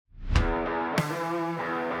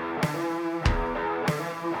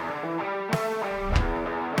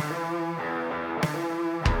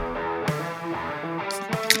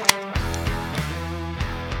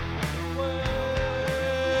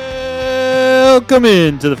Welcome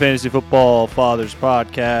into the Fantasy Football Fathers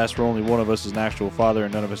Podcast, where only one of us is an actual father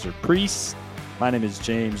and none of us are priests. My name is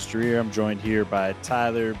James Dreer. I'm joined here by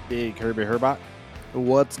Tyler Big Herbie Herbach.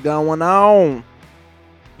 What's going on?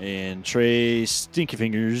 And Trey Stinky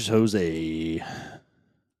Fingers Jose.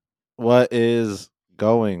 What is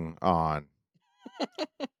going on?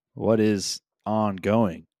 What is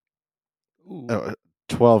ongoing?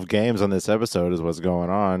 12 games on this episode is what's going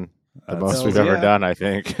on. The most we've ever done, I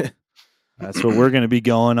think. That's what we're going to be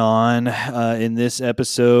going on in this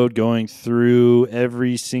episode, going through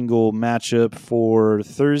every single matchup for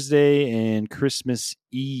Thursday and Christmas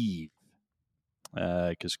Eve,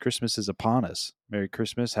 because Christmas is upon us. Merry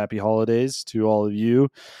Christmas, happy holidays to all of you,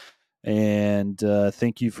 and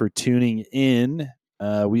thank you for tuning in.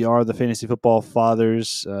 We are the Fantasy Football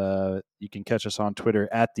Fathers. You can catch us on Twitter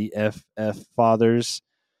at the FF Fathers.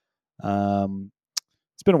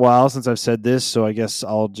 It's been a while since I've said this, so I guess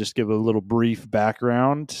I'll just give a little brief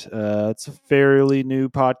background. It's a fairly new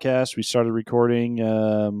podcast. We started recording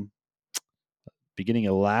beginning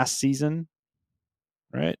of last season,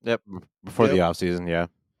 right? Yep, before the off season, yeah.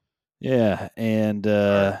 Yeah, and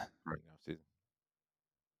Off-season.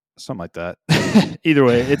 something like that. Either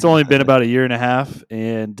way, it's only been about a year and a half,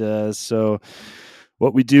 and so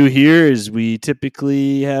what we do here is we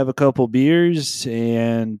typically have a couple beers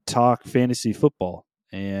and talk fantasy football.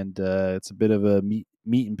 And it's a bit of a meat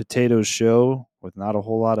and potatoes show with not a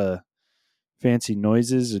whole lot of fancy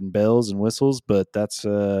noises and bells and whistles, but that's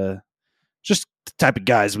just the type of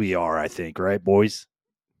guys we are, I think, right, boys?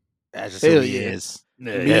 That's just Hell who he yeah. is.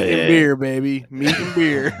 Meat and beer, baby. Meat and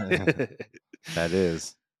beer. That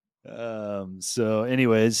is. So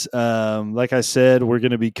anyways, like I said, we're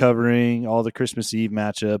going to be covering all the Christmas Eve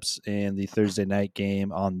matchups and the Thursday night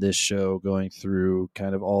game on this show, going through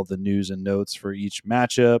kind of all the news and notes for each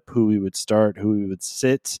matchup, who we would start, who we would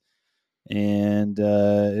sit. And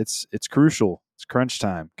it's crucial. It's crunch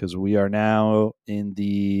time because we are now in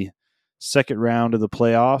the second round of the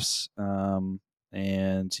playoffs.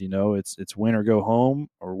 And you know, it's win or go home,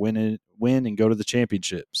 or win and go to the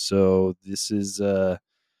championship. So this is the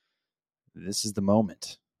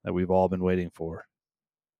moment that we've all been waiting for.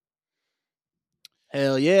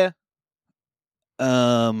 Hell yeah.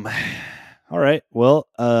 All right. Well,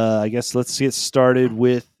 I guess let's get started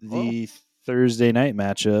with the Thursday night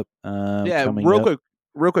matchup. Real quick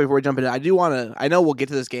before we jump into it, I know we'll get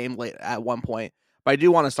to this game late at one point, but I do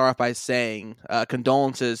want to start off by saying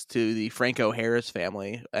condolences to the Franco Harris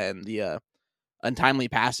family and the untimely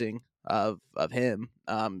passing of him.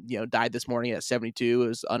 Died this morning at 72. It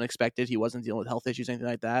was unexpected. He wasn't dealing with health issues, anything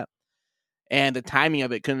like that. And the timing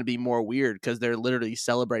of it couldn't be more weird because they're literally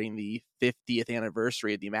celebrating the 50th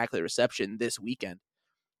anniversary of the Immaculate Reception this weekend.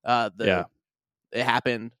 It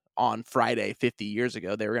happened on Friday 50 years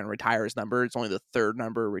ago. They were going to retire his number. It's only the third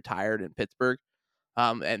number retired in Pittsburgh.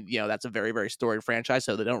 And that's a very, very storied franchise,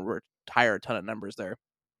 so they don't retire a ton of numbers there.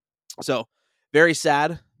 So very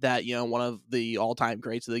sad that, one of the all-time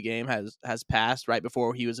greats of the game has passed right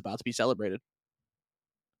before he was about to be celebrated.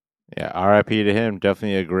 Yeah, RIP to him.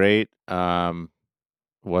 Definitely a great.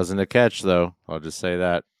 Wasn't a catch, though. I'll just say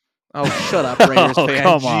that. Oh, shut up, Raiders fan.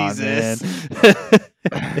 Come Jesus. on,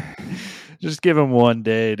 man. Just give him one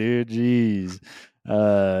day, dude. Jeez.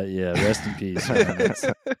 Rest in peace.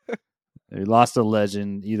 We lost a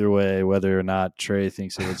legend either way, whether or not Trey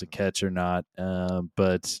thinks it was a catch or not.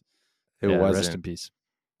 But It wasn't. Rest in peace.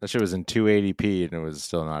 That shit was in 280p, and it was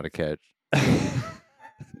still not a catch.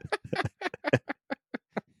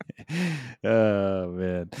 Oh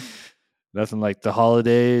man, nothing like the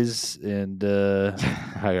holidays and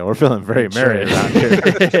We're feeling very merry around here.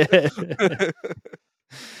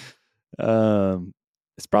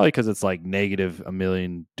 It's probably because it's like negative a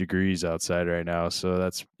million degrees outside right now, so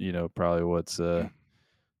that's probably what's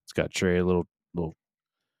it's got Trey a little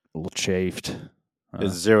chafed.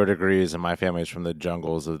 It's 0 degrees, and my family's from the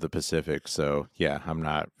jungles of the Pacific, so yeah, I'm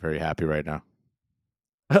not very happy right now.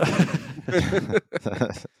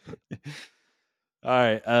 All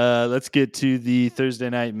right, let's get to the Thursday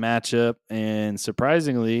night matchup, and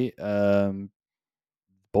surprisingly,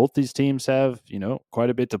 both these teams have quite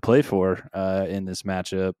a bit to play for in this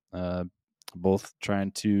matchup. Both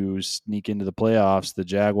trying to sneak into the playoffs. The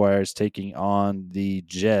Jaguars taking on the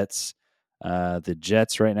Jets. The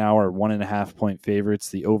Jets right now are 1.5 point favorites.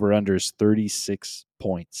 The over/under is 36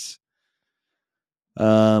 points.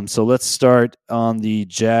 So let's start on the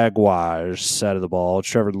Jaguars side of the ball.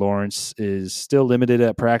 Trevor Lawrence is still limited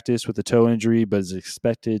at practice with a toe injury, but is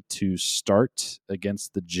expected to start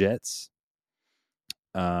against the Jets.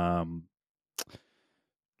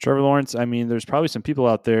 Trevor Lawrence, I mean, there's probably some people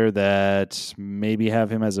out there that maybe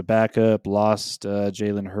have him as a backup, lost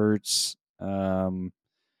Jalen Hurts.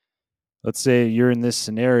 Let's say you're in this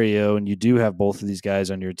scenario and you do have both of these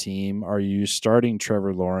guys on your team. Are you starting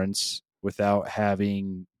Trevor Lawrence without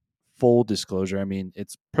having full disclosure? I mean,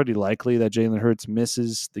 it's pretty likely that Jalen Hurts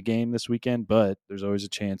misses the game this weekend, but there's always a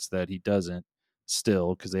chance that he doesn't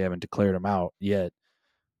still because they haven't declared him out yet.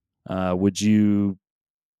 Would you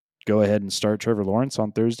go ahead and start Trevor Lawrence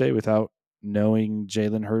on Thursday without knowing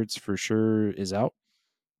Jalen Hurts for sure is out?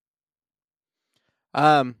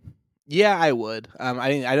 Yeah, I would.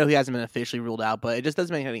 I know he hasn't been officially ruled out, but it just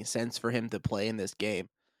doesn't make any sense for him to play in this game.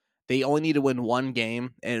 They only need to win one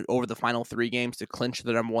game and over the final 3 games to clinch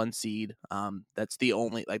the number 1 seed. That's the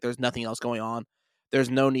only there's nothing else going on. There's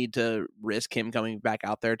no need to risk him coming back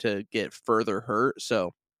out there to get further hurt.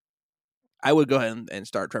 So I would go ahead and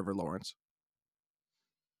start Trevor Lawrence.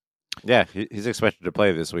 Yeah, he's expected to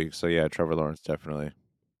play this week. So, yeah, Trevor Lawrence definitely.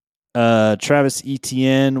 Travis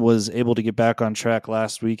Etienne was able to get back on track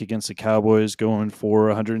last week against the Cowboys, going for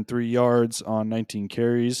 103 yards on 19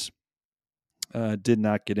 carries. Did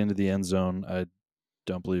not get into the end zone, I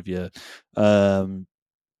don't believe yet.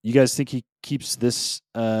 You guys think he keeps this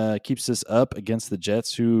up against the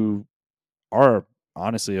Jets, who are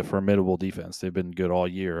honestly a formidable defense? They've been good all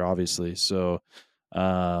year, obviously. So,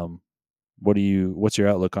 what's your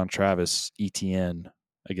outlook on Travis Etienne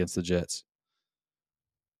against the Jets?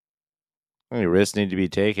 Any risks need to be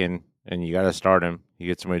taken, and you got to start him. He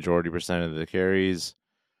gets a majority percent of the carries,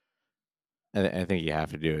 and I think you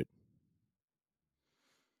have to do it.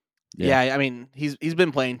 Yeah, I mean he's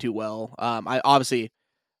been playing too well. I obviously,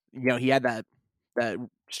 he had that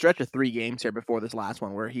stretch of 3 games here before this last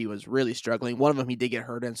one where he was really struggling. One of them he did get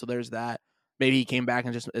hurt in, so there's that. Maybe he came back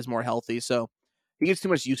and just is more healthy. So he gets too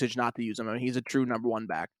much usage not to use him. I mean, he's a true number 1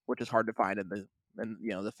 back, which is hard to find in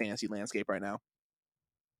the fantasy landscape right now.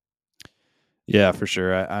 Yeah, for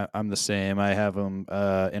sure. I'm the same. I have him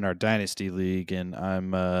in our dynasty league, and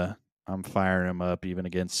I'm firing him up even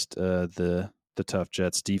against the tough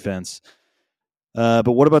Jets defense.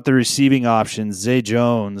 But what about the receiving options? Zay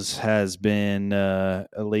Jones has been a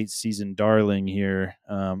late season darling here,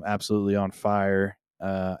 absolutely on fire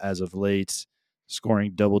as of late,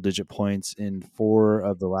 scoring double-digit points in 4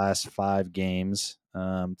 of the last 5 games.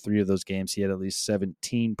 3 of those games he had at least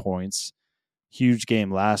 17 points. Huge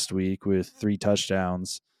game last week with 3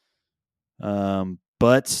 touchdowns.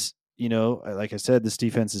 But, like I said, this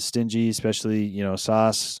defense is stingy, especially,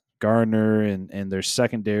 Sauce, Gardner, and their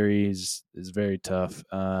secondary is very tough.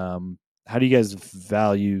 How do you guys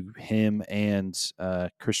value him and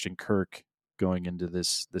Christian Kirk going into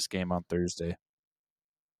this game on Thursday?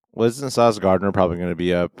 Well, isn't Sauce Gardner probably going to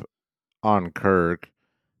be up on Kirk?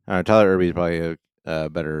 Tyler Irby is probably a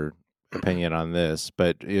better opinion on this,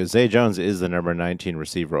 but Zay Jones is the number 19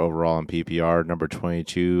 receiver overall in PPR, number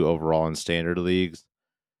 22 overall in standard leagues.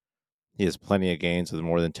 He has plenty of gains with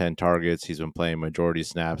more than 10 targets. He's been playing majority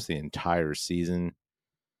snaps the entire season.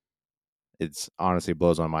 It's honestly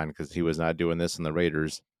blows my mind because he was not doing this in the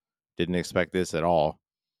Raiders. Didn't expect this at all.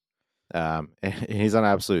 And he's on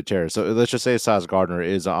absolute tear. So let's just say Sauce Gardner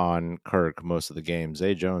is on Kirk most of the games.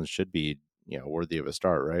 Zay Jones should be, worthy of a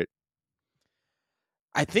start, right?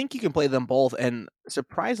 I think you can play them both, and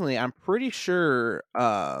surprisingly, I'm pretty sure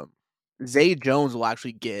Zay Jones will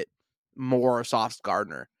actually get more Sauce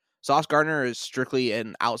Gardner. Sauce Gardner is strictly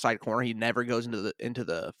an outside corner. He never goes into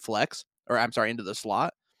the flex, or I'm sorry, into the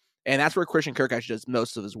slot. And that's where Christian Kirk actually does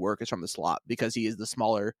most of his work, is from the slot, because he is the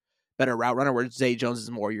smaller, better route runner, where Zay Jones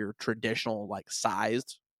is more your traditional,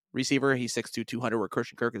 sized receiver. He's 6'2", 200, where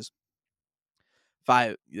Christian Kirk is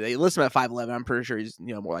 5. They list him at 5'11". I'm pretty sure he's,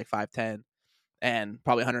 more like 5'10", and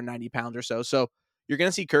probably 190 pounds or so. So you're going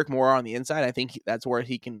to see Kirk more on the inside. I think that's where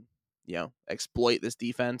he can, exploit this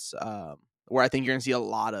defense, where I think you're going to see a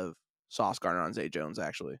lot of Sauce Gardner on Zay Jones,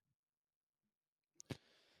 actually.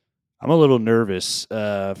 I'm a little nervous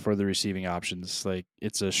for the receiving options.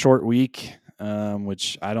 It's a short week,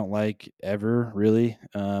 which I don't like ever, really.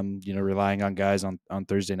 Relying on guys on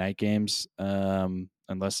Thursday night games,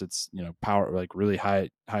 unless it's power, really high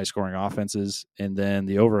scoring offenses, and then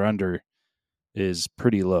the over under is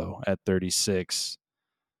pretty low at 36.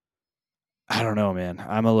 I don't know, man.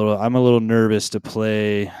 I'm a little nervous to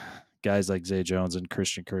play guys like Zay Jones and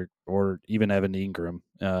Christian Kirk, or even Evan Ingram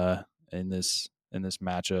in this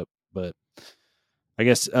matchup. But I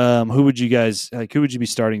guess who would you be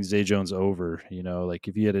starting Zay Jones over?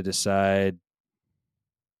 If you had to decide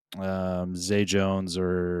Zay Jones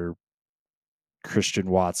or Christian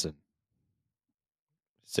Watson.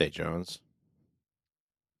 Zay Jones.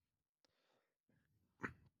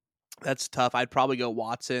 That's tough. I'd probably go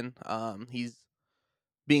Watson. He's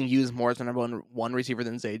being used more as the number one receiver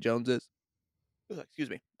than Zay Jones is. Excuse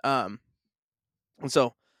me. And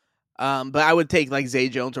so, but I would take like Zay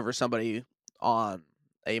Jones over somebody on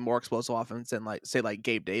a more explosive offense than like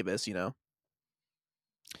Gabe Davis.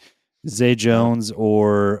 Zay Jones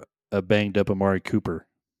or a banged up Amari Cooper.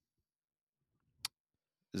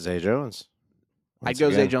 Zay Jones. I'd go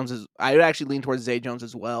Zay Jones. I would actually lean towards Zay Jones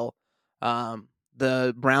as well.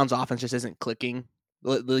 The Browns' offense just isn't clicking.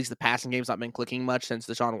 At least the passing game's not been clicking much since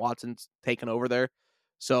Deshaun Watson's taken over there.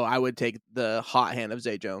 So I would take the hot hand of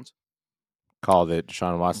Zay Jones. Called it.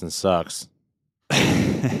 Deshaun Watson sucks.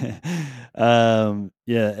 The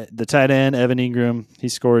tight end Evan Ingram, he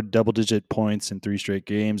scored double-digit points in 3 straight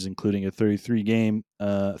games, including a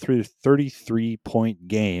 33-point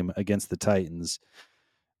game against the Titans.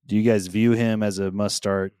 Do you guys view him as a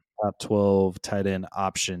must-start top 12 tight end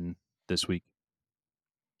option this week?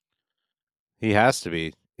 He has to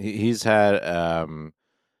be. He's had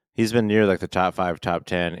he's been near like the top 5, top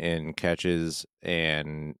 10 in catches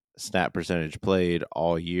and snap percentage played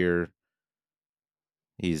all year.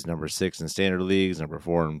 He's number 6 in standard leagues, number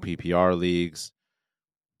 4 in PPR leagues.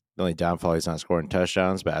 The only downfall, he's not scoring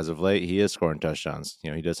touchdowns, but as of late, he is scoring touchdowns.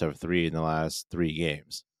 He does have 3 in the last 3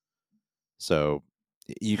 games. So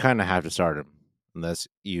you kind of have to start him unless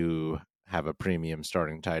you have a premium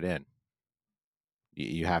starting tight end.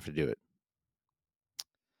 You have to do it.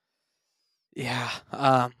 Yeah.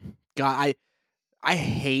 God, I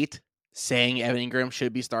hate saying Evan Ingram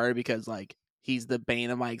should be started because like he's the bane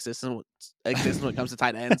of my existence when it comes to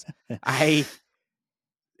tight ends.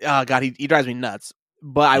 God, he drives me nuts.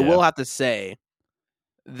 But I will have to say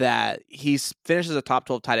that he's finished as a top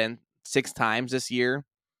 12 tight end 6 times this year,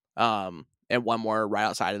 and one more right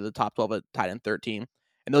outside of the top 12 at tight end 13.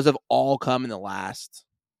 And those have all come in the last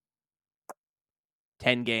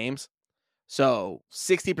 10 games. So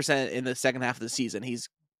 60% in the second half of the season, he's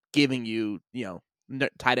giving you,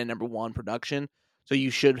 tight end number 1 production. So you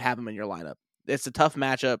should have him in your lineup. It's a tough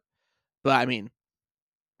matchup, but I mean,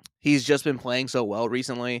 he's just been playing so well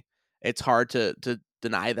recently. It's hard to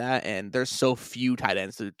deny that, and there's so few tight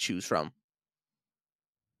ends to choose from.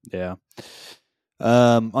 Yeah.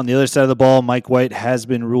 On the other side of the ball, Mike White has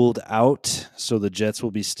been ruled out, so the Jets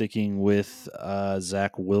will be sticking with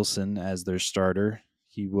Zach Wilson as their starter.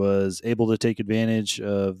 He was able to take advantage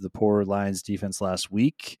of the poor Lions defense last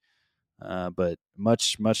week, but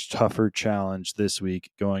much, much tougher challenge this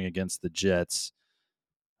week going against the Jets.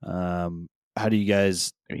 How do you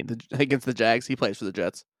guys... against the Jags, he plays for the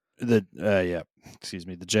Jets. The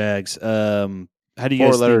Jags. How do you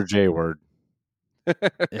guys 4-letter J word.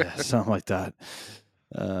 Yeah, something like that.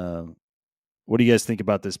 What do you guys think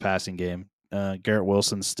about this passing game? Garrett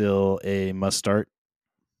Wilson still a must start?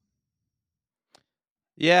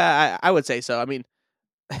 Yeah, I would say so. I mean,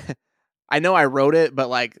 I know I wrote it, but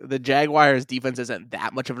like the Jaguars defense isn't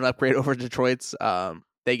that much of an upgrade over Detroit's.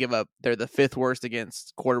 They give up. They're the 5th worst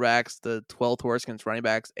against quarterbacks, the 12th worst against running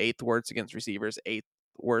backs, 8th worst against receivers, 8th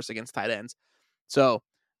worst against tight ends. So,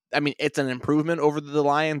 I mean, it's an improvement over the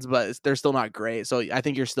Lions, but they're still not great. So I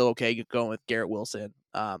think you're still okay going with Garrett Wilson.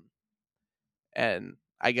 And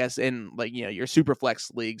I guess in like your super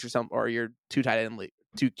flex leagues or your 2 tight end league,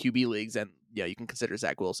 2 QB leagues, and you can consider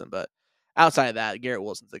Zach Wilson. But outside of that, Garrett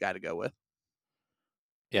Wilson's the guy to go with.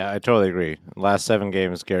 Yeah, I totally agree. Last 7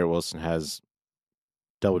 games, Garrett Wilson has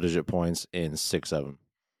double-digit points in 6 of them.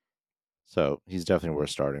 So he's definitely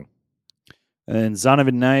worth starting. And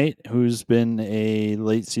Zonovan Knight, who's been a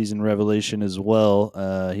late-season revelation as well,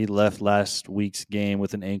 he left last week's game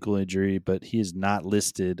with an ankle injury, but he is not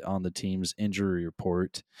listed on the team's injury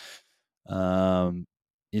report.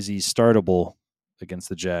 Is he startable against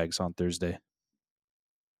the Jags on Thursday?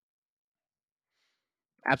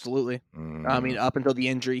 Absolutely. I mean, up until the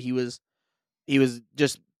injury, he was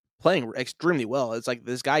just playing extremely well. It's like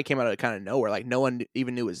this guy came out of kind of nowhere. Like no one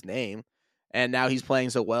even knew his name, and now he's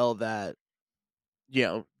playing so well that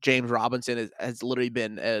James Robinson has literally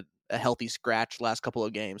been a healthy scratch last couple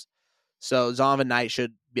of games. So Zonovan Knight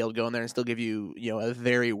should be able to go in there and still give you a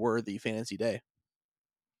very worthy fantasy day.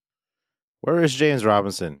 Where is James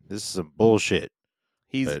Robinson? This is some bullshit.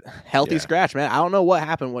 He's healthy scratch, man. I don't know what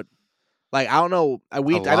happened. I don't know. I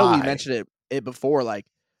know we mentioned it before. Like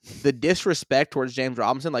the disrespect towards James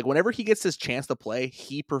Robinson. Like whenever he gets his chance to play,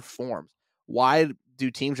 he performs. Why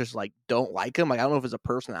do teams just like don't like him? Like I don't know if it's a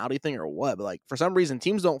personality thing or what, but like for some reason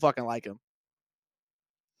teams don't fucking like him.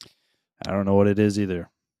 I don't know what it is either.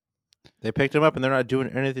 They picked him up and they're not doing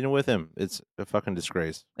anything with him. It's a fucking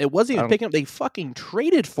disgrace. It wasn't even picking him. They fucking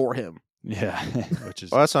traded for him. Yeah, which is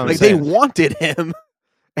that's what I'm like saying. they wanted him,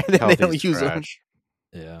 and then they don't use him.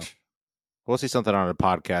 Yeah. We'll see something on a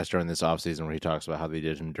podcast during this offseason where he talks about how they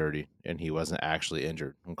did him dirty and he wasn't actually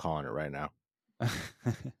injured. I'm calling it right now.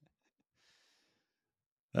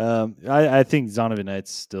 I think Zonovan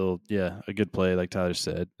Knight's still, a good play, like Tyler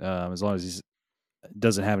said. As long as he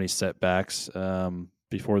doesn't have any setbacks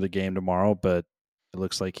before the game tomorrow, but it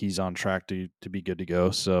looks like he's on track to be good to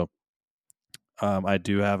go. So I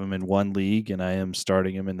do have him in one league, and I am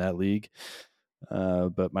starting him in that league.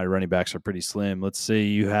 But my running backs are pretty slim. Let's say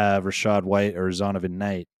you have Rachaad White or Zonovan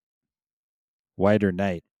Knight. White or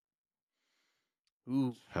Knight?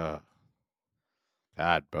 Ooh.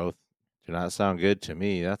 God, both do not sound good to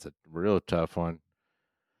me. That's a real tough one.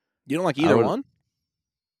 You don't like either one?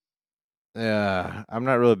 Yeah, I'm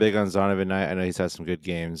not really big on Zonovan Knight. I know he's had some good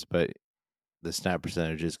games, but the snap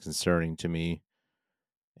percentage is concerning to me.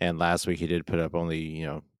 And last week he did put up only,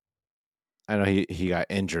 I know he got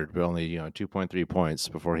injured, but only 2.3 points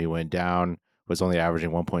before he went down. Was only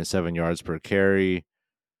averaging 1.7 yards per carry.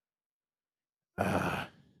 My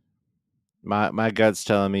gut's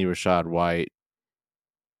telling me Rachaad White.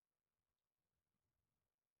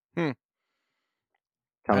 Tell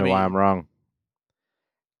me why I'm wrong.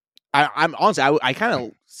 I'm honestly, I kind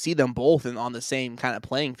of see them both on the same kind of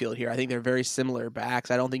playing field here. I think they're very similar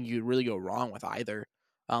backs. I don't think you really go wrong with either.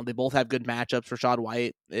 They both have good matchups. Rachaad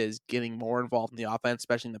White is getting more involved in the offense,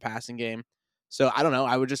 especially in the passing game. So I don't know.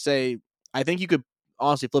 I would just say I think you could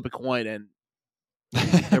honestly flip a coin, and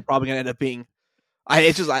they're probably going to end up being.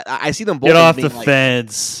 I see them both. Get off the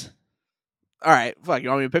fence. All right, fuck. You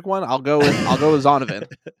want me to pick one? I'll go with Zonovan.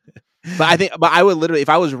 But I would literally, if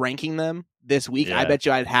I was ranking them this week, I bet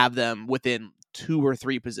you I'd have them within 2 or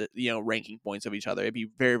 3 ranking points of each other. It'd be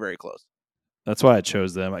very, very close. That's why I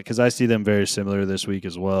chose them, because I see them very similar this week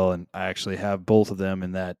as well, and I actually have both of them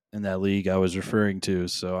in that league I was referring to.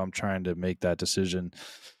 So I'm trying to make that decision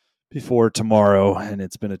before tomorrow, and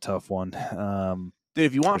it's been a tough one. Dude,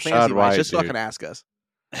 if you want fancy advice, just fucking ask us.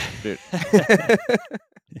 Dude.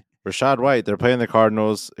 Rachaad White, they're playing the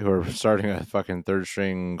Cardinals, who are starting a fucking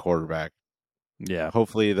third-string quarterback. Yeah.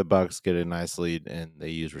 Hopefully the Bucks get a nice lead and they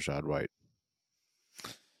use Rachaad White.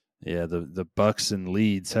 Yeah, the Bucks and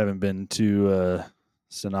leads haven't been too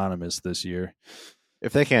synonymous this year.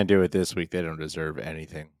 If they can't do it this week, they don't deserve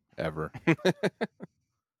anything ever. All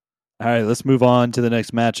right, let's move on to the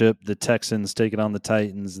next matchup. The Texans taking on the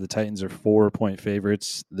Titans. The Titans are 4-point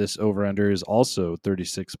favorites. This over-under is also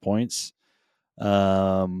 36 points.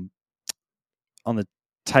 On the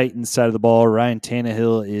Titans side of the ball, Ryan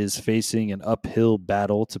Tannehill is facing an uphill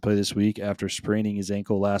battle to play this week after spraining his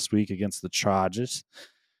ankle last week against the Chargers.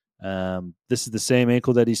 This is the same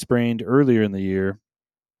ankle that he sprained earlier in the year.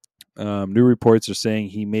 New reports are saying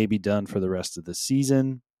he may be done for the rest of the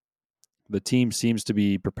season. The team seems to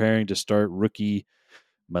be preparing to start rookie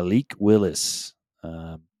Malik Willis.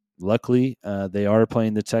 Luckily, they are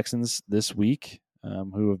playing the Texans this week,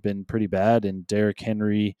 who have been pretty bad, and Derrick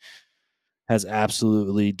Henry has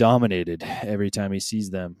absolutely dominated every time he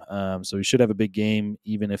sees them. So he should have a big game,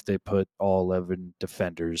 even if they put all 11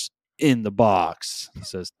 defenders in the box,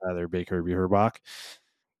 says Tyler Baker Herbach.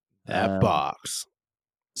 That box.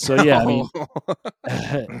 So, yeah, I mean,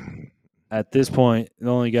 at this point, the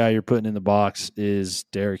only guy you're putting in the box is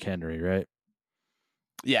Derrick Henry, right?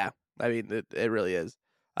 Yeah, I mean, it really is.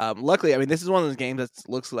 Luckily, I mean, this is one of those games that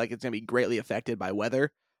looks like it's going to be greatly affected by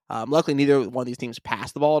weather. Luckily, neither one of these teams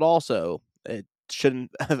passed the ball at all, so it shouldn't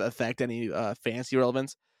affect any fantasy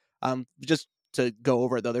relevance. Just to go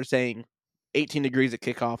over it, though, they're saying 18 degrees at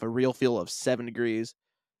kickoff, a real feel of 7 degrees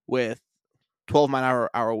with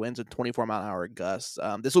 12-mile-an-hour winds and 24-mile-an-hour gusts.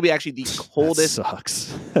 This will be actually the coldest. That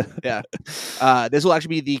sucks. Yeah. This will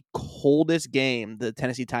actually be the coldest game the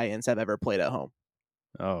Tennessee Titans have ever played at home.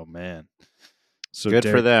 Oh, man. So good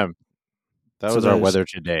for them. That was our weather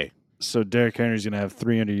today. So Derrick Henry's going to have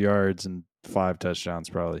 300 yards and 5 touchdowns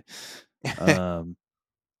probably. Yeah,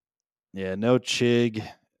 no Chig,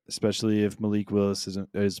 especially if Malik Willis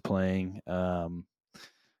is playing. And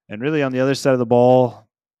really on the other side of the ball,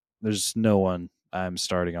 there's no one I'm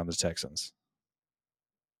starting on the Texans.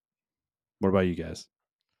 What about you guys?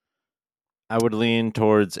 I would lean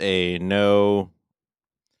towards a no,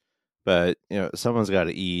 but someone's got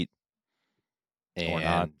to eat. Or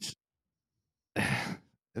not.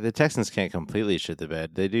 The Texans can't completely shit the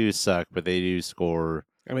bed. They do suck, but they do score.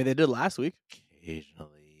 I mean, they did last week.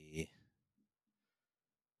 Occasionally.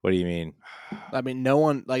 What do you mean? I mean, no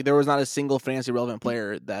one, there was not a single fantasy relevant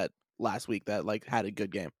player that last week that had a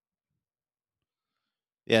good game.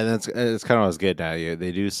 Yeah, that's kind of what I was getting at.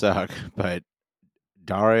 They do suck, but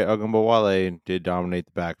Dare Ogunbowale did dominate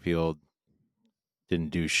the backfield.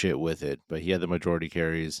 Didn't do shit with it, but he had the majority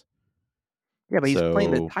carries. Yeah, but he's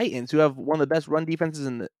playing the Titans, who have one of the best run defenses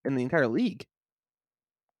in the entire league.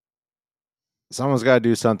 Someone's got to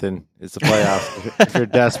do something. It's the playoffs. If you're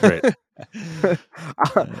desperate.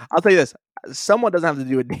 I'll tell you this. Someone doesn't have to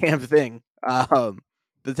do a damn thing. The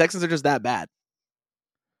Texans are just that bad.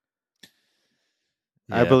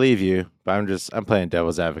 Yeah. I believe you, but I'm playing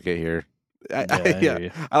devil's advocate here. I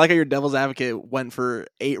like how your devil's advocate went for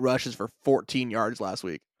 8 rushes for 14 yards last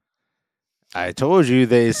week. I told you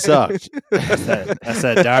they sucked. That's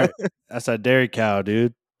that dairy cow,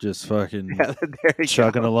 dude. Just fucking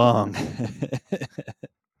chugging along.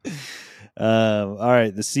 All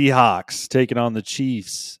right, the Seahawks taking on the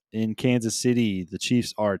Chiefs in Kansas City. The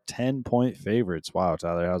Chiefs are 10-point favorites. Wow,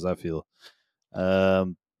 Tyler, how's that feel? I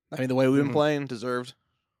mean, the way we've been playing, deserved.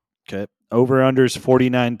 Okay. Over-unders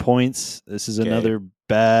 49 points. This is another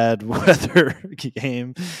bad weather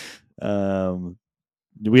game.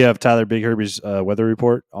 Do we have Tyler Big Herbie's weather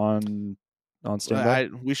report on standby?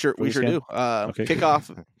 We sure do. Okay.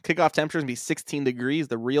 Kickoff temperatures be 16 degrees.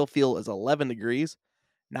 The real feel is 11 degrees.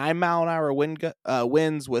 9-mile-an-hour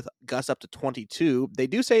winds with gusts up to 22. They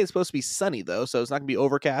do say it's supposed to be sunny though, so it's not gonna be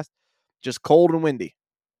overcast. Just cold and windy.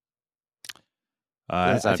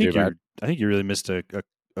 I think you really missed a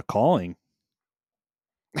calling.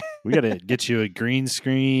 We got to get you a green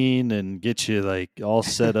screen and get you like all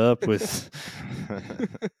set up with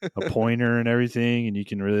a pointer and everything, and you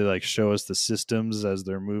can really like show us the systems as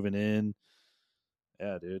they're moving in.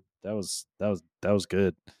 Yeah, dude, that was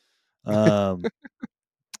good. So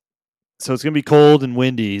it's gonna be cold and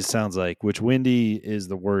windy. Sounds like, which windy is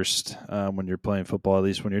the worst when you're playing football. At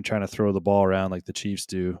least when you're trying to throw the ball around like the Chiefs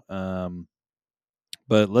do.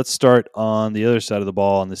 But let's start on the other side of the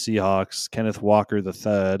ball on the Seahawks. Kenneth Walker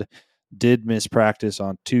III did miss practice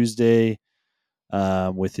on Tuesday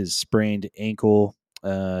with his sprained ankle.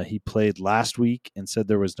 He played last week and said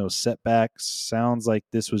there was no setbacks. Sounds like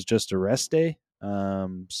this was just a rest day.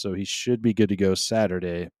 So he should be good to go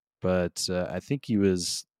Saturday. But I think he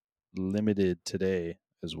was limited today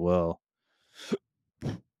as well.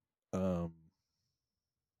 So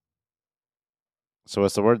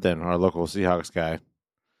what's the word then? Our local Seahawks guy.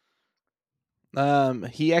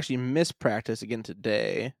 He actually missed practice again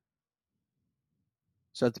today.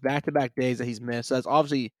 So it's back-to-back days that he's missed. So that's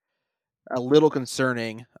obviously a little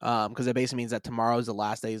concerning because it basically means that tomorrow is the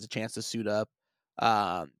last day. He has a chance to suit up.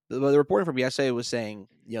 The reporting from yesterday was saying,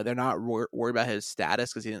 they're not worried about his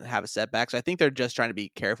status because he didn't have a setback. So I think they're just trying to be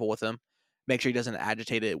careful with him, make sure he doesn't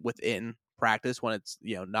agitate it within practice when it's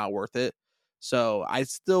not worth it. So I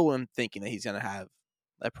still am thinking that he's going to have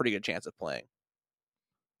a pretty good chance of playing.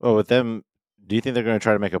 Well, with them, do you think they're going to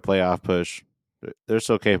try to make a playoff push? They're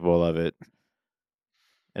so capable of it.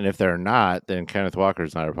 And if they're not, then Kenneth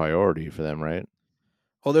Walker's not a priority for them, right?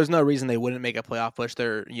 Well, there's no reason they wouldn't make a playoff push.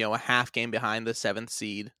 They're, a half game behind the 7th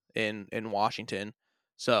seed in Washington.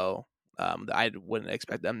 So I wouldn't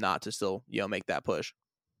expect them not to still, make that push.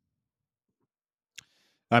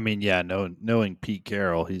 I mean, yeah, knowing Pete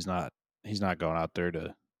Carroll, he's not going out there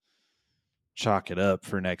to chalk it up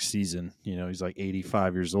for next season. He's like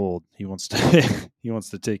 85 years old. He wants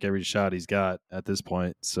to take every shot he's got at this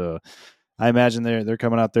point. So I imagine they're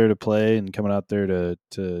coming out there to play and coming out there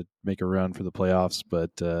to make a run for the playoffs,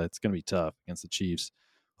 but it's going to be tough against the Chiefs.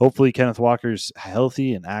 Hopefully Kenneth Walker's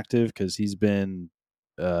healthy and active because he's been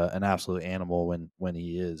an absolute animal when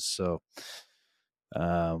he is. So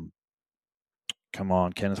come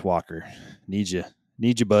on, Kenneth Walker. Need you,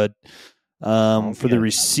 bud. For the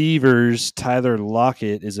receivers, Tyler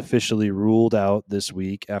Lockett is officially ruled out this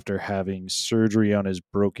week after having surgery on his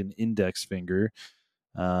broken index finger.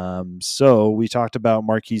 So we talked about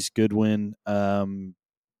Marquise Goodwin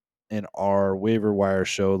in our waiver wire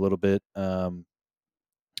show a little bit.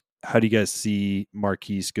 How do you guys see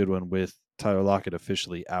Marquise Goodwin with Tyler Lockett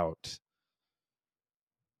officially out?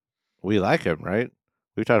 We like him, right?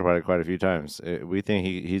 We've talked about it quite a few times. We think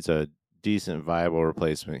he's a decent, viable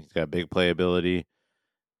replacement. He's got big playability,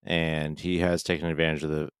 and he has taken advantage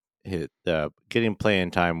of getting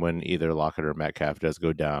playing time when either Lockett or Metcalf does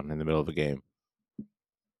go down in the middle of a game.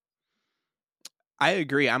 I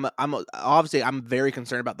agree. I'm obviously very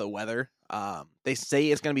concerned about the weather. They say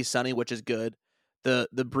it's going to be sunny, which is good. The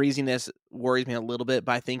breeziness worries me a little bit,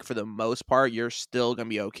 but I think for the most part, you're still going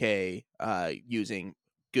to be okay using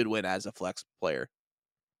Goodwin as a flex player.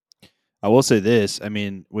 I will say this. I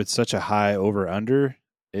mean, with such a high over-under,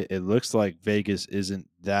 it looks like Vegas isn't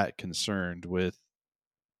that concerned with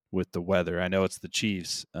the weather. I know it's the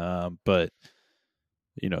Chiefs, but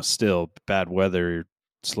still bad weather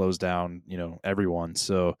slows down, everyone.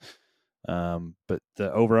 So, but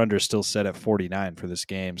the over-under is still set at 49 for this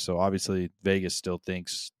game. So obviously Vegas still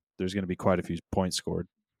thinks there's going to be quite a few points scored.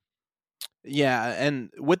 Yeah, and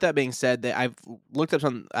with that being said, that I've looked up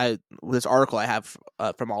this article I have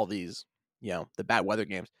from all these, the bad weather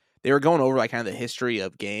games. They were going over like kind of the history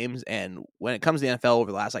of games, and when it comes to the NFL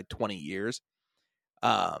over the last like 20 years,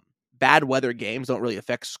 bad weather games don't really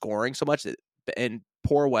affect scoring so much. And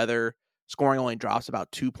poor weather scoring only drops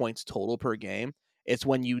about 2 points total per game. It's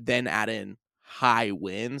when you then add in high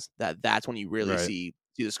winds that's when you really see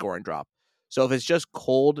the scoring drop. So if it's just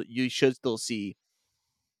cold, you should still see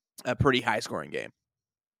a pretty high scoring game.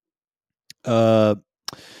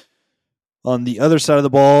 On the other side of the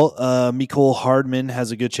ball, Mecole Hardman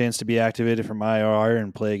has a good chance to be activated from IR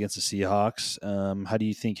and play against the Seahawks. How do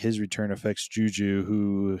you think his return affects Juju,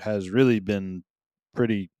 who has really been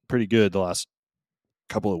pretty good the last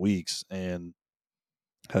couple of weeks and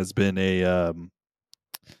has been a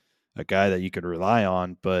guy that you could rely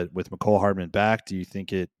on? But with Mecole Hardman back, do you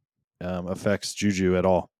think it affects Juju at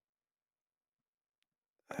all?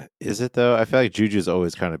 Is it though? I feel like Juju's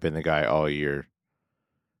always kind of been the guy all year.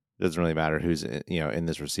 It doesn't really matter who's in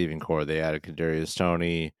this receiving core. They added Kadarius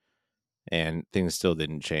Toney, and things still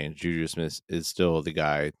didn't change. Juju Smith is still the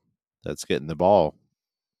guy that's getting the ball,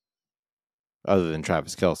 other than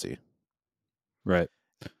Travis Kelce. Right.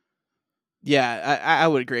 Yeah, I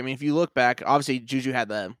would agree. I mean, if you look back, obviously Juju had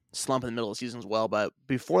the slump in the middle of the season as well, but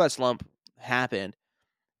before that slump happened,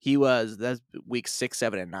 that's week 6,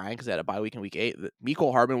 7, and 9 because they had a bye week in week 8.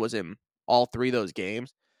 Mecole Hardman was in all 3 of those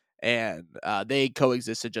games, and they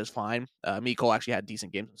coexisted just fine. Mecole actually had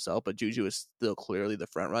decent games himself, but Juju is still clearly the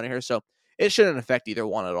front runner here, so it shouldn't affect either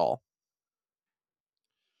one at all.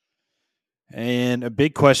 And a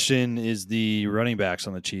big question is the running backs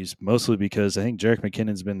on the Chiefs, mostly because I think Jerick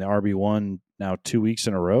McKinnon's been the RB1 now 2 weeks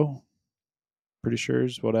in a row. Pretty sure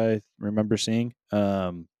is what I remember seeing.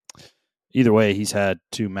 Either way, he's had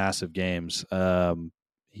 2 massive games.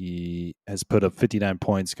 He has put up 59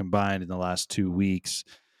 points combined in the last 2 weeks.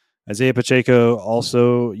 Isaiah Pacheco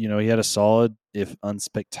also, he had a solid, if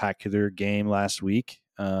unspectacular, game last week.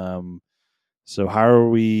 So how are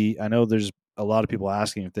we? I know there's a lot of people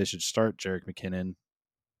asking if they should start Jerick McKinnon.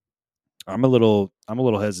 I'm a little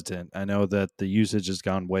hesitant. I know that the usage has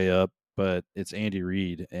gone way up, but it's Andy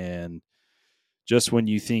Reid, and just when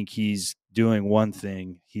you think he's doing one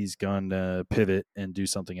thing, he's going to pivot and do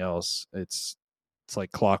something else. It's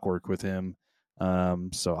like clockwork with him.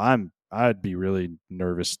 So I'd be really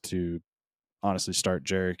nervous to honestly start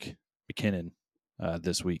Jerick McKinnon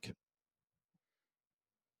this week.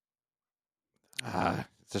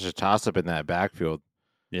 Such a toss-up in that backfield.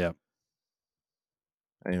 Yeah.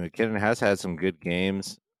 I mean, McKinnon has had some good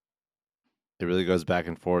games. It really goes back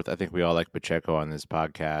and forth. I think we all like Pacheco on this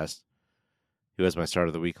podcast. He was my start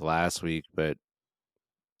of the week last week, but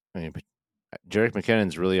I mean, Jerick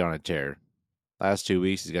McKinnon's really on a tear. Last 2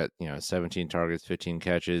 weeks, he's got 17 targets, 15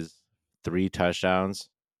 catches, 3 touchdowns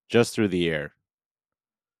just through the air.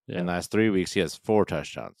 Yeah. In the last 3 weeks, he has 4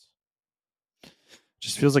 touchdowns.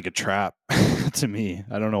 Just feels like a trap to me.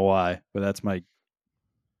 I don't know why, but that's my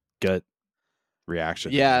gut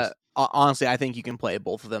reaction. Yeah, honestly, I think you can play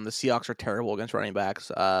both of them. The Seahawks are terrible against running backs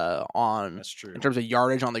That's true. In terms of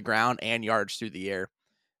yardage on the ground and yardage through the air.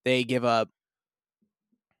 They give up,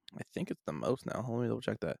 I think it's the most now. Let me double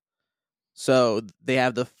check that. So they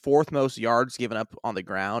have the 4th most yards given up on the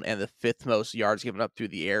ground and the 5th most yards given up through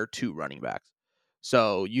the air to running backs.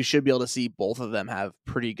 So you should be able to see both of them have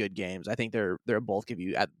pretty good games. I think they're both give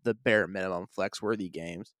you at the bare minimum flex-worthy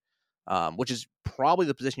games, which is probably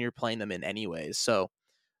the position you're playing them in anyways. So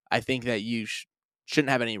I think that you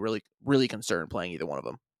shouldn't have any really concern playing either one of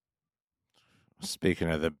them.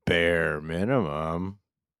 Speaking of the bare minimum,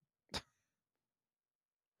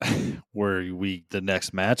 where the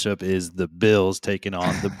next matchup is the Bills taking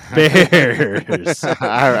on the Bears.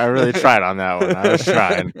 I really tried on that one. I was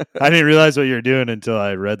trying. I didn't realize what you were doing until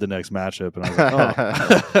I read the next matchup, and I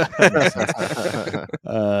was like,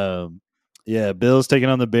 oh. Yeah, Bills taking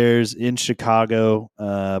on the Bears in Chicago.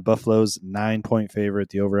 Buffalo's 9-point favorite.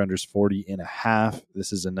 The over-under's 40.5.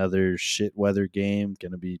 This is another shit weather game.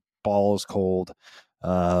 Going to be balls cold.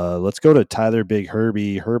 Let's go to Tyler Big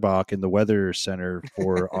Herbie Herbach in the Weather Center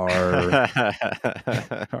for our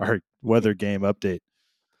weather game update.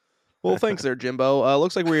 Well, thanks there, Jimbo.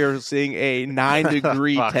 Looks like we are seeing a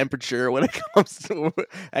 9-degree temperature when it comes to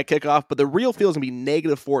at kickoff, but the real feel is going to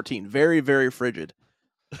be -14. Very, very frigid.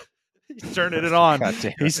 He's turning it on.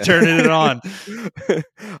 He's turning it on.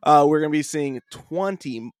 We're going to be seeing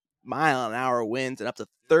 20-mile-an-hour winds and up to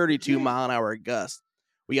 32-mile-an-hour gusts.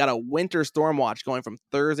 We got a winter storm watch going from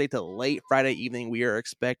Thursday to late Friday evening. We are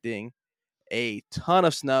expecting a ton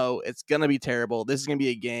of snow. It's going to be terrible. This is going to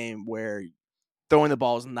be a game where throwing the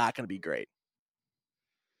ball is not going to be great.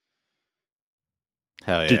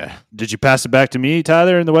 Hell yeah. Did you pass it back to me,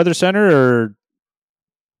 Tyler, in the Weather Center, or?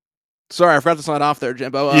 Sorry, I forgot to sign off there,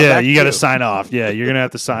 Jimbo. Yeah, you got to sign off. Yeah, you're going to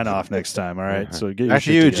have to sign off next time. All right. So get your Back to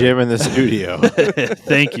shit you, together. Jim, in the studio.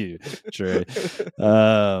 Thank you, Trey.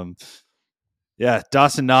 Yeah,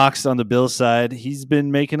 Dawson Knox on the Bills side. He's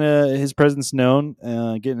been making his presence known,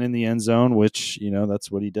 getting in the end zone, which, that's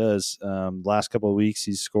what he does. Last couple of weeks,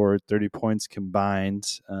 he's scored 30 points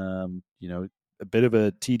combined. A bit of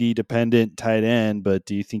a TD dependent tight end, but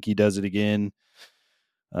do you think he does it again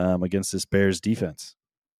against this Bears defense?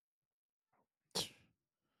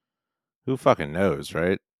 Who fucking knows,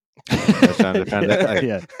 right?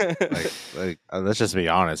 Yeah. Let's just be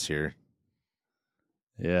honest here.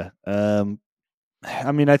 Yeah.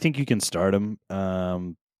 I think you can start him.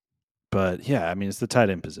 But yeah, it's the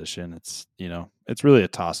tight end position. It's, it's really a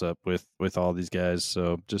toss up with all these guys.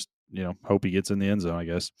 So just, hope he gets in the end zone, I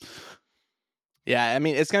guess. Yeah,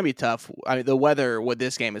 it's going to be tough. The weather with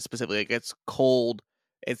this game is specifically, it's cold.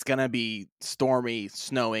 It's going to be stormy,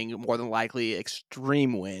 snowing, more than likely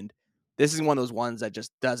extreme wind. This is one of those ones that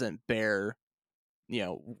just doesn't bear,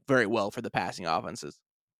 very well for the passing offenses.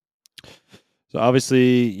 So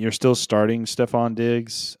obviously you're still starting Stephon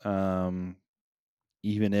Diggs,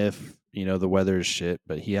 even if, the weather is shit,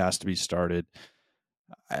 but he has to be started,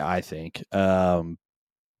 I think. But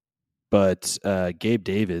Gabe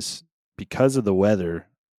Davis, because of the weather,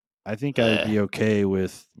 I think I'd be okay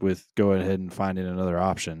with going ahead and finding another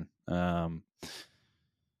option.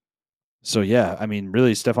 So yeah,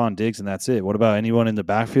 really Stephon Diggs, and that's it. What about anyone in the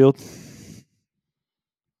backfield?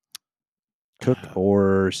 Cook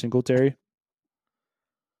or Singletary?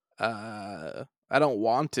 I don't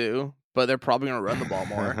want to, but they're probably going to run the ball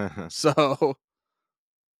more. So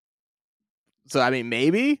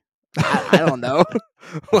maybe. I don't know.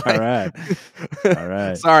 All right.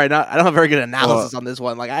 Sorry, I don't have very good analysis on this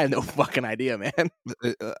one. I have no fucking idea, man.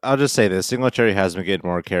 I'll just say this: Singletary has been getting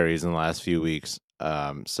more carries in the last few weeks.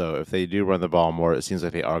 So if they do run the ball more, it seems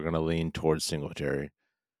like they are going to lean towards Singletary.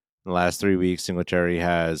 In the last 3 weeks, Singletary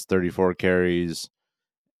has 34 carries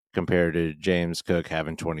compared to James Cook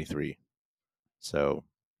having 23. So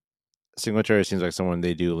Singletary seems like someone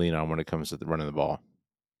they do lean on when it comes to running the ball.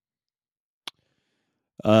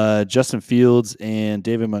 Justin Fields and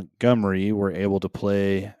David Montgomery were able to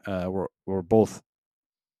play. Were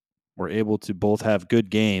able to both have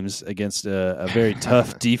good games against a very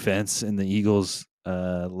tough defense in the Eagles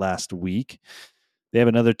last week. They have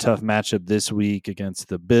another tough matchup this week against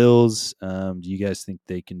the Bills. Do you guys think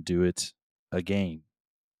they can do it again?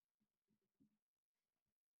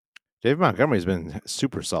 David Montgomery's been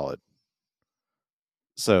super solid.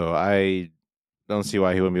 So I don't see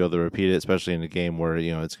why he wouldn't be able to repeat it, especially in a game where,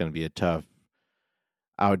 it's going to be a tough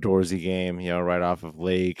outdoorsy game, right off of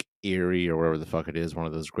Lake Erie or wherever the fuck it is, one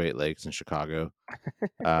of those great lakes in Chicago.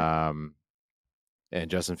 And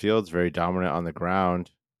Justin Fields, very dominant on the ground.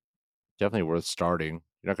 Definitely worth starting.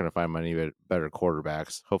 You're not going to find many better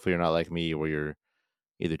quarterbacks. Hopefully you're not like me where you're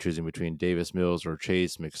either choosing between Davis Mills or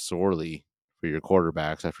Chase McSorley for your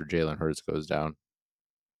quarterbacks after Jalen Hurts goes down.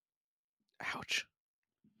 Ouch.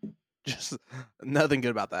 Just nothing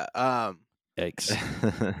good about that. Yikes.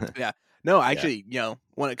 Yeah. No, actually,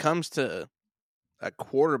 when it comes to a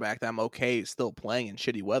quarterback that I'm okay still playing in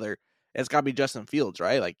shitty weather, it's got to be Justin Fields,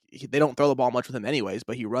 right? They don't throw the ball much with him anyways,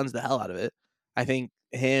 but he runs the hell out of it. I think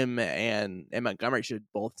him and Montgomery should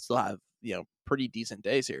both still have, pretty decent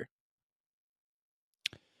days here.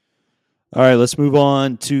 All right, let's move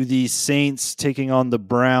on to the Saints taking on the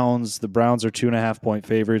Browns. The Browns are 2.5-point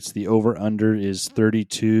favorites. The over-under is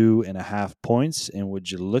 32.5 points. And would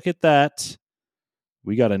you look at that?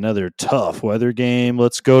 We got another tough weather game.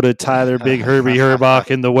 Let's go to Tyler Big Herbie Herbach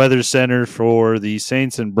in the Weather Center for the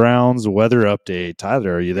Saints and Browns weather update.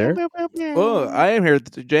 Tyler, are you there? Oh, I am here,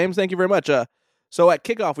 James. Thank you very much. So at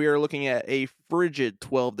kickoff, we are looking at a frigid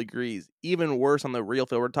 12 degrees. Even worse on the real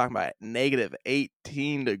field, we're talking about negative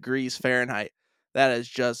 18 degrees Fahrenheit. That is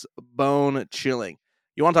just bone chilling.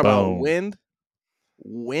 You want to talk about wind?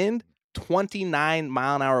 Wind, 29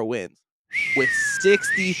 mile an hour winds with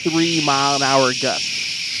 63 mile an hour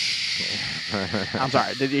gusts. I'm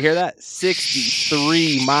sorry, did you hear that?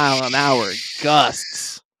 63 mile an hour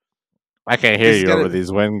gusts. I can't hear you over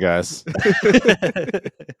these wind gusts.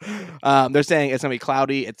 They're saying it's going to be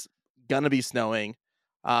cloudy. It's going to be snowing.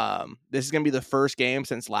 This is going to be the first game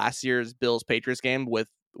since last year's Bills-Patriots game with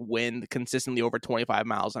wind consistently over 25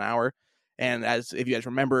 miles an hour. And if you guys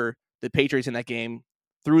remember, the Patriots in that game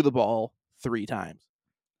threw the ball 3 times.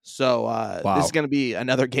 So This is going to be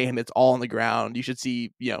another game that's all on the ground. You should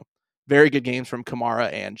see, very good games from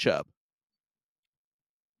Kamara and Chubb.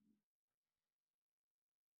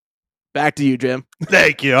 Back to you, Jim.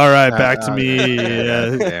 Thank you. All right, back to me.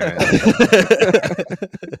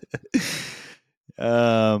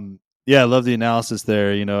 Yeah, I love the analysis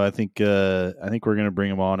there. I think we're going to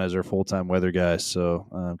bring him on as our full-time weather guy.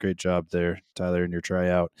 So great job there, Tyler, in your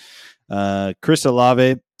tryout. Chris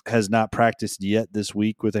Olave has not practiced yet this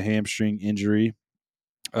week with a hamstring injury.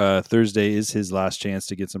 Thursday is his last chance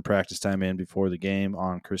to get some practice time in before the game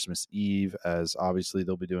on Christmas Eve, as obviously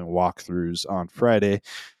they'll be doing walkthroughs on Friday.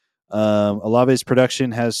 Olave's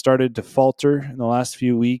production has started to falter in the last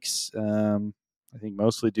few weeks. I think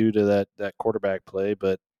mostly due to that quarterback play,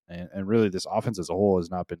 but and really this offense as a whole has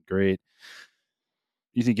not been great.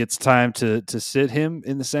 You think it's time to sit him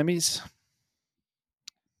in the semis?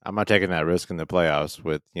 I'm not taking that risk in the playoffs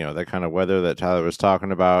with that kind of weather that Tyler was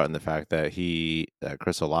talking about, and the fact that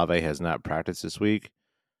Chris Olave has not practiced this week.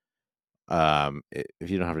 If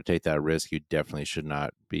you don't have to take that risk, you definitely should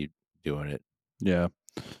not be doing it. Yeah,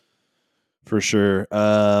 for sure.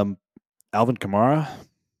 Alvin Kamara,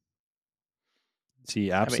 is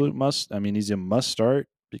he absolute must? I mean, he's a must start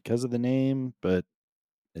because of the name, but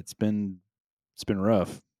it's been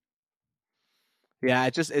rough. Yeah,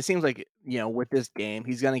 it seems like, with this game,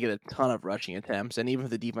 he's going to get a ton of rushing attempts. And even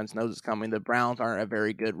if the defense knows it's coming, the Browns aren't a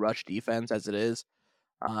very good rush defense as it is.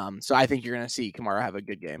 So I think you're going to see Kamara have a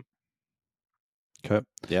good game. Okay.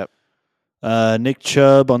 Yep. Nick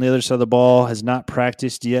Chubb on the other side of the ball has not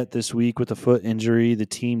practiced yet this week with a foot injury. The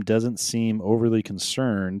team doesn't seem overly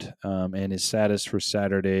concerned, and his status for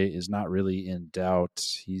Saturday is not really in doubt.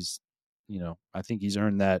 He's, I think he's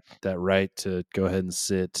earned that right to go ahead and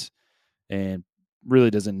sit, and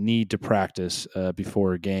really doesn't need to practice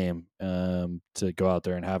before a game to go out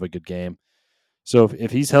there and have a good game. So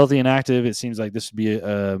if he's healthy and active, it seems like this would be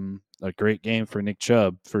a great game for Nick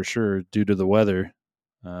Chubb for sure due to the weather.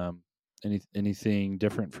 Anything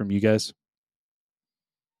different from you guys?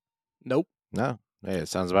 Nope. No. Hey, it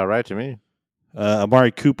sounds about right to me.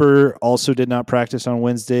 Amari Cooper also did not practice on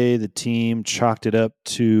Wednesday. The team chalked it up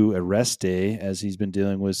to a rest day as he's been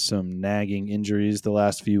dealing with some nagging injuries the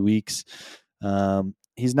last few weeks.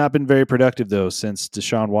 He's not been very productive, though, since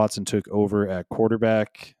Deshaun Watson took over at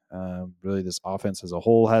quarterback. Really, this offense as a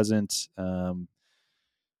whole hasn't.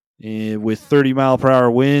 With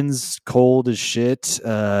 30-mile-per-hour winds, cold as shit,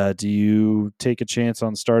 do you take a chance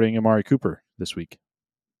on starting Amari Cooper this week?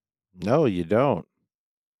 No, you don't.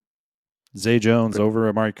 Zay Jones over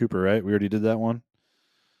Amari Cooper, right? We already did that one.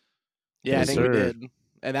 Yeah, Yes, I think sir. we did.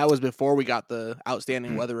 And that was before we got the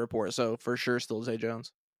outstanding weather report. So for sure, still Zay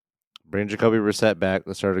Jones. Bring Jacoby Brissett back.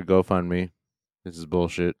 Let's start a GoFundMe. This is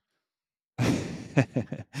bullshit.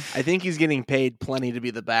 I think he's getting paid plenty to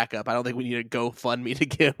be the backup. I don't think we need a GoFundMe to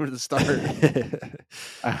get him to the start.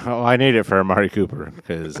 I need it for Amari Cooper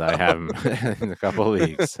because I have him in a couple of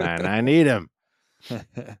leagues, and I need him.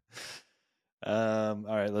 All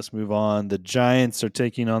right, let's move on. The Giants are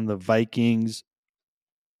taking on the Vikings.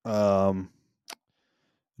 No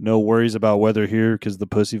worries about weather here because the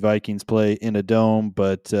pussy Vikings play in a dome,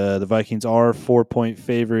 but the Vikings are 4-point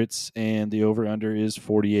favorites, and the over-under is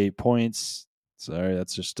 48 points. Sorry,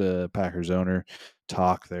 that's just a Packers owner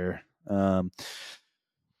talk there.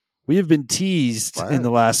 We have been teased in the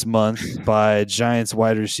last month by Giants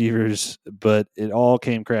wide receivers, but it all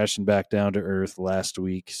came crashing back down to earth last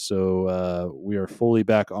week. So we are fully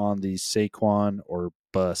back on the Saquon or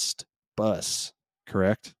bust bus,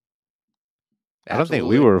 correct? I don't think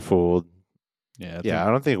we were fooled. Yeah, I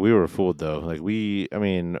don't think we were fooled though.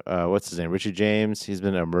 What's his name? Richie James. He's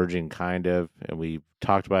been emerging kind of, and we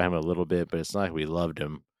talked about him a little bit, but it's not like we loved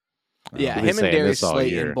him. Yeah, him and Darius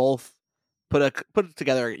Slayton both put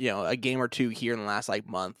together, a game or two here in the last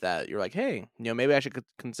month that you're like, hey, maybe I should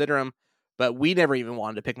consider him, but we never even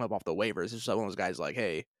wanted to pick him up off the waivers. It's just one of those guys like,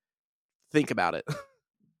 hey, think about it.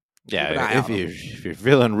 Yeah, if you're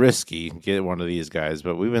feeling risky, get one of these guys.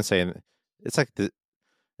 But we've been saying it's like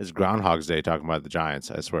it's Groundhog's Day talking about the Giants.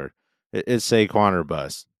 I swear, it's Saquon or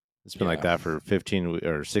bust. It's been like that for 15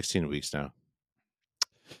 or 16 weeks now.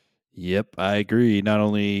 Yep, I agree. Not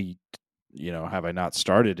only have I not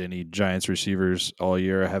started any Giants receivers all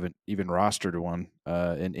year, I haven't even rostered one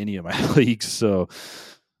in any of my leagues. So,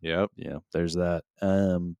 yeah, there's that.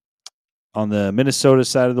 On the Minnesota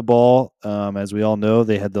side of the ball, as we all know,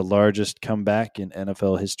 they had the largest comeback in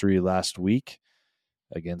NFL history last week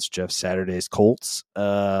against Jeff Saturday's Colts.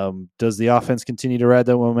 Does the offense continue to ride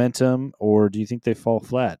that momentum, or do you think they fall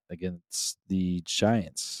flat against the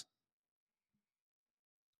Giants?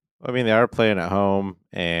 I mean, they are playing at home,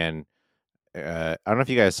 and I don't know if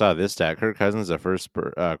you guys saw this stat. Kirk Cousins is the first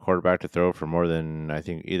quarterback to throw for more than, I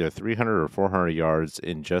think, either 300 or 400 yards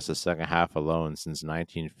in just the second half alone since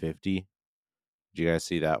 1950. Did you guys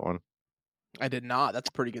see that one? I did not. That's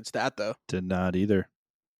a pretty good stat, though. Did not either.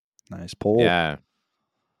 Nice poll. Yeah.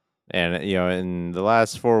 And, in the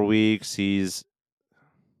last 4 weeks, he's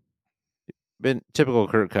been typical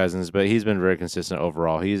Kirk Cousins, but he's been very consistent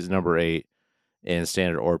overall. He's number 8 in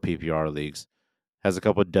standard or PPR leagues. Has a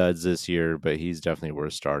couple of duds this year, but he's definitely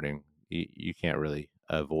worth starting. You can't really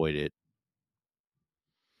avoid it.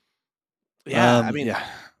 Yeah, I mean, yeah.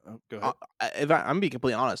 Oh, go ahead. If I'm being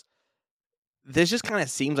completely honest, this just kind of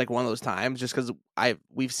seems like one of those times, just because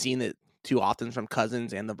we've seen it too often from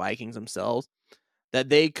Cousins and the Vikings themselves, that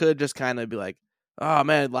they could just kind of be like, oh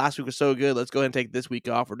man, last week was so good, let's go ahead and take this week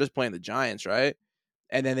off. We're just playing the Giants, right?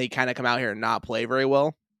 And then they kind of come out here and not play very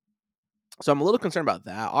well. So I'm a little concerned about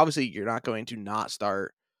that. Obviously, you're not going to not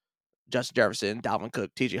start Justin Jefferson, Dalvin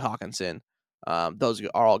Cook, TJ Hawkinson. Those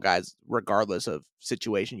are all guys, regardless of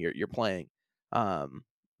situation you're playing.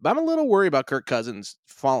 But I'm a little worried about Kirk Cousins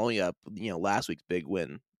following up, last week's big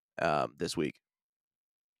win this week.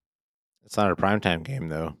 It's not a primetime game,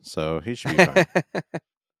 though, so he should be fine.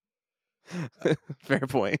 Fair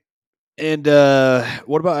point. And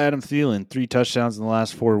what about Adam Thielen? 3 touchdowns in the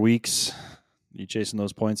last 4 weeks. You chasing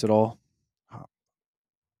those points at all?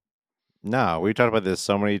 No, we talked about this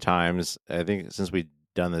so many times. I think since we've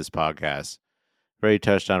done this podcast, very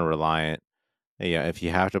touchdown reliant. Yeah, if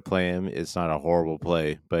you have to play him, it's not a horrible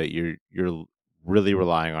play, but you're really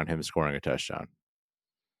relying on him scoring a touchdown.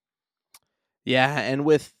 Yeah, and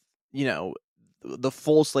with the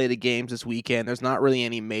full slate of games this weekend, there's not really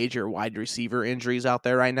any major wide receiver injuries out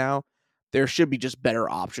there right now. There should be just better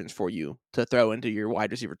options for you to throw into your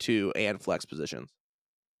wide receiver 2 and flex positions.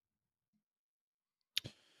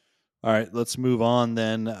 All right, let's move on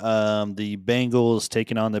then. The Bengals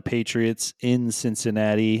taking on the Patriots in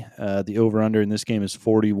Cincinnati. The over-under in this game is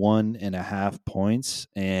 41.5 points.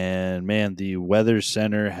 And, man, the Weather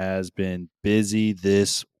Center has been busy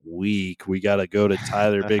this week. We got to go to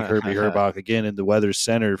Tyler Big Herbie Herbach again in the Weather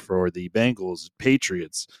Center for the Bengals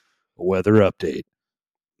Patriots weather update.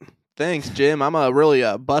 Thanks, Jim. I'm really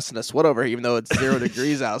busting a sweat over here, even though it's 0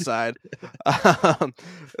 degrees outside.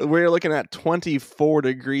 We're looking at 24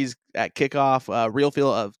 degrees at kickoff, real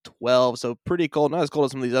feel of 12, so pretty cold. Not as cold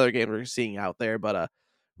as some of these other games we're seeing out there, but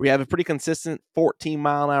we have a pretty consistent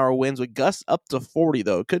 14-mile-an-hour winds with gusts up to 40,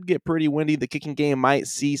 though. It could get pretty windy. The kicking game might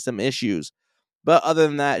see some issues. But other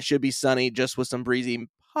than that, it should be sunny, just with some breezy,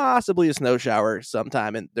 possibly a snow shower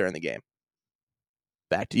sometime during the game.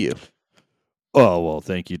 Back to you. Oh, well,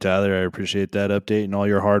 thank you, Tyler. I appreciate that update and all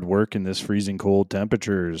your hard work in this freezing cold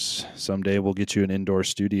temperatures. Someday we'll get you an indoor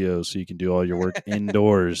studio so you can do all your work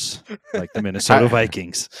indoors like the Minnesota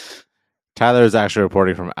Vikings. Tyler is actually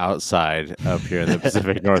reporting from outside up here in the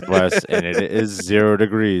Pacific Northwest, and it is 0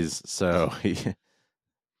 degrees, so he's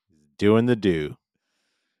doing the do.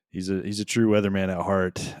 He's a true weatherman at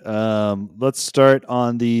heart. Let's start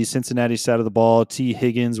on the Cincinnati side of the ball. T.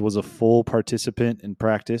 Higgins was a full participant in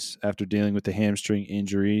practice after dealing with the hamstring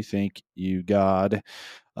injury. Thank you, God.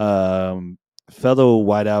 Fellow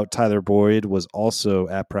wideout Tyler Boyd was also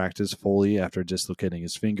at practice fully after dislocating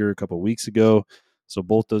his finger a couple weeks ago. So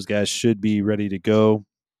both those guys should be ready to go.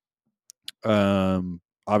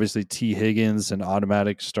 Obviously, T. Higgins, an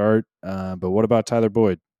automatic start. But what about Tyler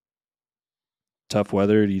Boyd? Tough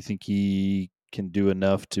weather. Do you think he can do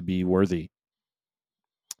enough to be worthy?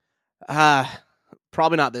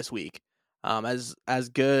 Probably not this week. As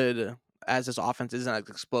good as this offense is and as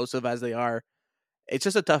explosive as they are, it's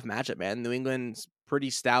just a tough matchup, man. New England's pretty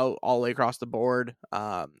stout all the way across the board.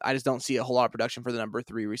 I just don't see a whole lot of production for the number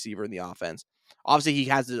 3 receiver in the offense. Obviously, he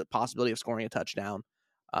has the possibility of scoring a touchdown,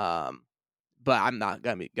 but I'm not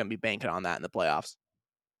gonna be banking on that in the playoffs.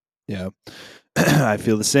 Yeah, I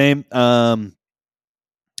feel the same.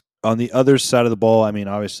 On the other side of the ball, I mean,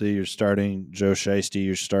 obviously you're starting Joe Shiesty,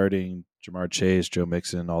 you're starting Jamar Chase, Joe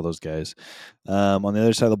Mixon, all those guys. On the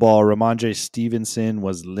other side of the ball, Ramondre Stevenson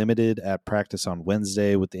was limited at practice on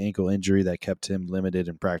Wednesday with the ankle injury that kept him limited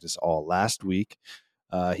in practice all last week.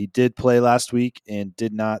 He did play last week and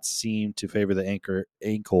did not seem to favor the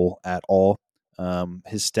ankle at all.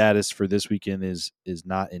 His status for this weekend is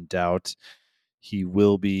not in doubt. He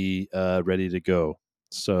will be ready to go.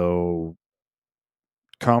 So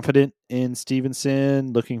confident in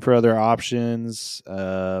Stevenson, looking for other options.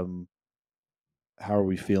 How are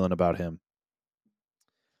we feeling about him?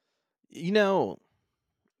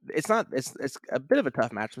 It's a bit of a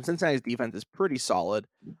tough match. Cincinnati's defense is pretty solid,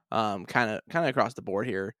 kind of across the board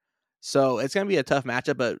here. So it's going to be a tough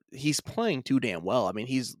matchup, but he's playing too damn well. I mean,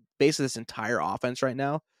 he's basically this entire offense right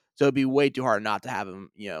now. So it'd be way too hard not to have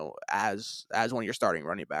him, as one of your starting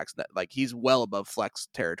running backs. Like, he's well above flex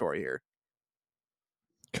territory here.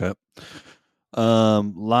 Okay.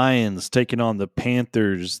 Lions taking on the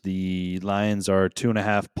Panthers. The Lions are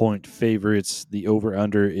 2.5-point favorites. The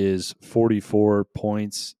over-under is 44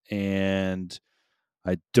 points, and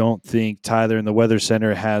I don't think Tyler in the Weather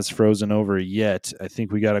Center has frozen over yet. I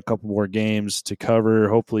think we got a couple more games to cover.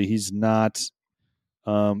 Hopefully he's not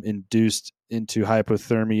induced into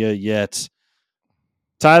hypothermia yet.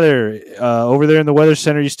 Tyler, over there in the Weather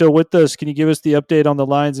Center, you still with us? Can you give us the update on the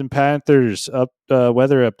Lions and Panthers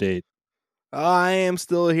weather update? I am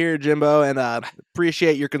still here, Jimbo, and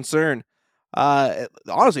appreciate your concern.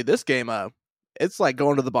 Honestly, this game, it's like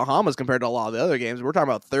going to the Bahamas compared to a lot of the other games. We're talking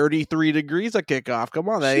about 33 degrees at kickoff. Come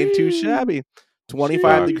on, that ain't too shabby.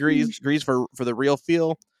 25 degrees for the real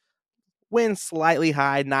feel. Wind slightly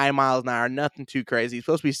high, 9 miles an hour. Nothing too crazy. It's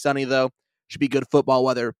supposed to be sunny, though. Should be good football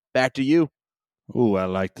weather. Back to you. Ooh, I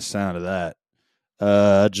like the sound of that.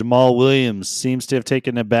 Jamal Williams seems to have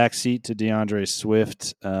taken a backseat to DeAndre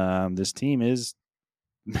Swift. This team is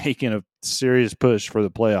making a serious push for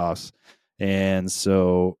the playoffs. And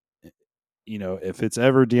so, if it's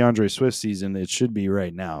ever DeAndre Swift season, it should be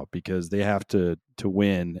right now because they have to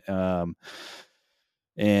win.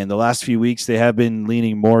 And the last few weeks, they have been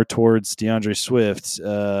leaning more towards DeAndre Swift.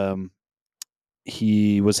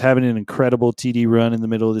 He was having an incredible TD run in the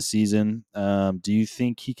middle of the season. Do you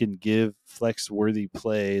think he can give flex-worthy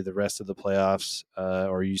play the rest of the playoffs,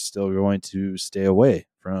 or are you still going to stay away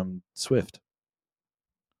from Swift?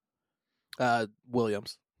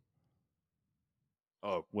 Williams.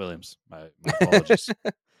 Oh, Williams. My apologies.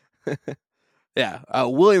 Yeah,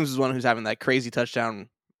 Williams is one who's having that crazy touchdown,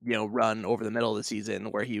 run over the middle of the season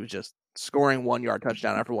where he was just scoring 1 yard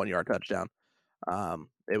touchdown after 1 yard touchdown.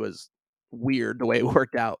 It was weird the way it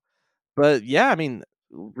worked out, but yeah, I mean,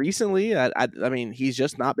 recently, I mean, he's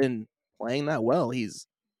just not been playing that well. He's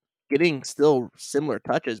getting still similar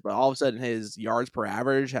touches, but all of a sudden his yards per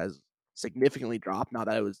average has significantly dropped. Not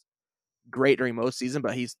that it was great during most season,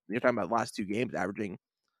 but you're talking about the last 2 games averaging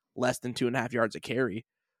less than 2.5 yards a carry.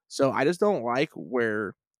 So I just don't like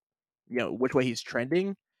where, which way he's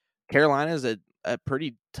trending. Carolina is a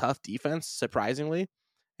pretty tough defense, surprisingly.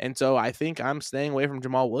 And so I think I'm staying away from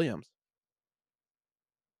Jamal Williams.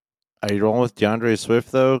 Are you rolling with DeAndre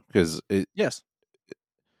Swift, though? Because yes.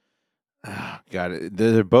 God,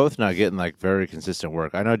 they're both not getting like very consistent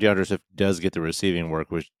work. I know DeAndre Swift does get the receiving work,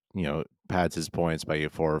 which, pads his points by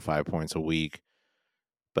 4 or 5 points a week.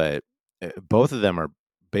 But both of them are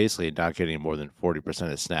basically not getting more than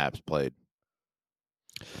 40% of snaps played.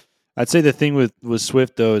 I'd say the thing with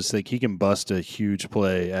Swift, though, is like he can bust a huge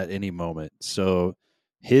play at any moment. So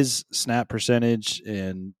his snap percentage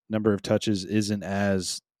and number of touches isn't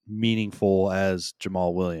as meaningful as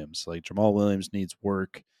Jamal Williams. Like Jamal Williams needs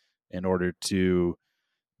work in order to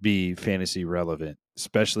be fantasy relevant,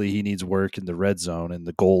 especially he needs work in the red zone and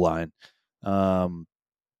the goal line.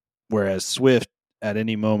 Whereas Swift at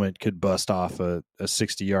any moment could bust off a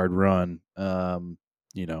 60-yard run,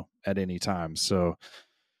 at any time. So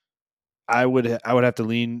I would have to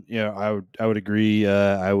lean. I would agree.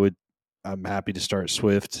 I'm happy to start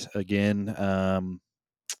Swift again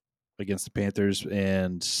against the Panthers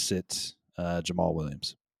and sit Jamal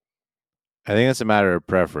Williams. I think it's a matter of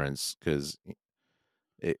preference because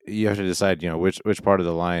you have to decide, which part of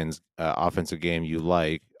the Lions' offensive game you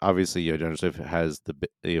like. Obviously, DeAndre Swift has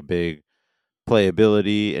the big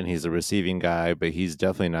playability, and he's a receiving guy, but he's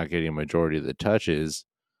definitely not getting a majority of the touches.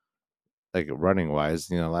 Like running wise,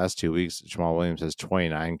 last 2 weeks, Jamal Williams has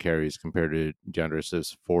 29 carries compared to DeAndre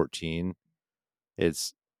Swift's 14.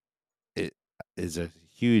 It is a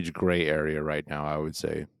huge gray area right now, I would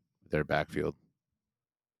say, their backfield.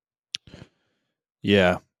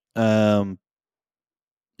 Yeah. Yep.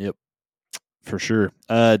 For sure.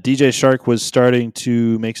 DJ Shark was starting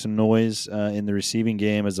to make some noise in the receiving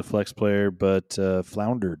game as a flex player, but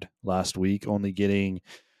floundered last week, only getting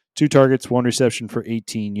 2 targets, 1 reception for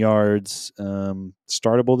 18 yards.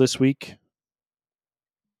 Startable this week?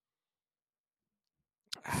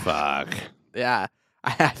 Fuck. Yeah,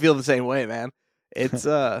 I feel the same way, man. It's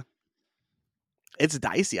it's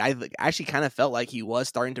dicey. I actually kind of felt like he was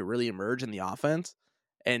starting to really emerge in the offense,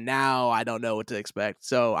 and now I don't know what to expect.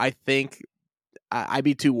 So I think I'd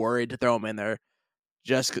be too worried to throw him in there.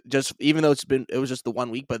 Just even though it was just the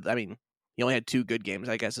 1 week, but I mean, he only had 2 good games,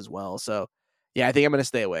 I guess, as well. So yeah, I think I'm going to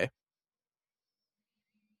stay away.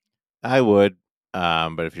 I would,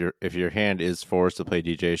 but if your hand is forced to play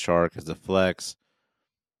DJ Shark as a flex,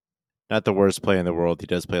 not the worst play in the world. He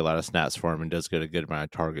does play a lot of snaps for him and does get a good amount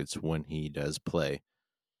of targets when he does play.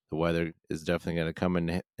 The weather is definitely going to come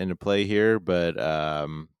into play here, but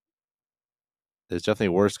there's definitely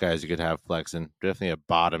worse guys you could have flex, and definitely a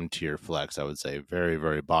bottom tier flex, I would say. Very,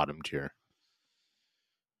 very bottom tier.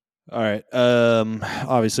 All right.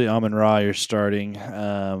 Obviously, Amon-Ra, you're starting,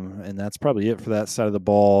 and that's probably it for that side of the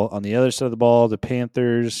ball. On the other side of the ball, the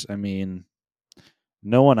Panthers. I mean,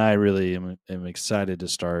 no one I really am excited to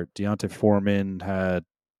start. D'Onta Foreman had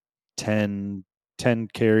 10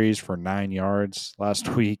 carries for 9 yards last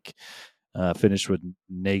week. Finished with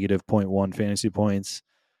negative 0.1 fantasy points.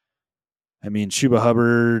 I mean, Chuba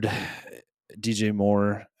Hubbard, DJ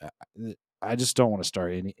Moore. I just don't want to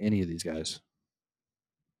start any of these guys.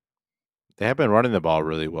 They have been running the ball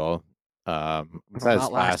really well. Besides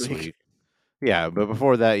last week. Yeah, but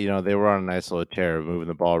before that, they were on a nice little tear, moving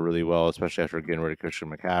the ball really well, especially after getting rid of Christian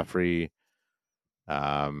McCaffrey.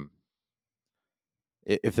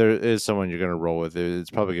 If there is someone you're going to roll with, it's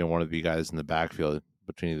probably going to want to be guys in the backfield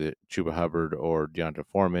between either Chuba Hubbard or D'Onta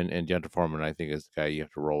Foreman. And D'Onta Foreman, I think, is the guy you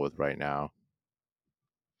have to roll with right now.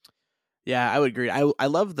 Yeah, I would agree. I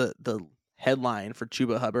love the headline for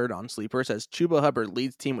Chuba Hubbard on Sleeper. It says Chuba Hubbard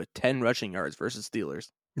leads team with 10 rushing yards versus Steelers.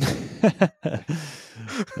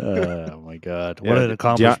 Oh my God. What an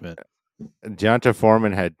accomplishment. D'Onta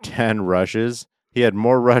Foreman had 10 rushes. He had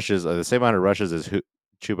more rushes, the same amount of rushes as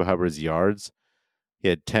Chuba Hubbard's yards. He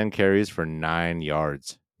had 10 carries for 9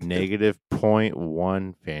 yards. Negative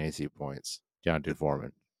 0.1 fantasy points. D'Onta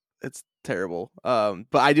Foreman. It's terrible. But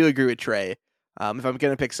I do agree with Trey. If I'm going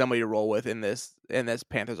to pick somebody to roll with in this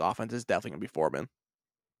Panthers offense, it's definitely going to be Foreman.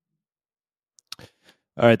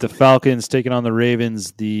 All right, the Falcons taking on the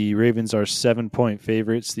Ravens. The Ravens are 7-point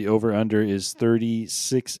favorites. The over-under is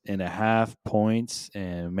 36.5 points.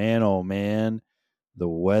 And man, oh man, the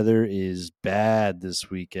weather is bad this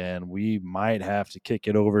weekend. We might have to kick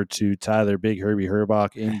it over to Tyler Big Herbie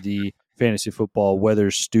Herbach in the Fantasy Football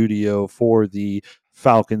Weather Studio for the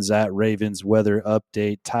Falcons at Ravens weather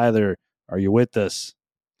update. Tyler, are you with us?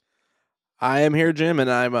 I am here, Jim, and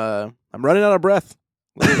I'm running out of breath.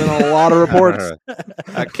 There's been a lot of reports.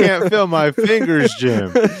 I can't feel my fingers,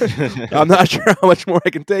 Jim. I'm not sure how much more I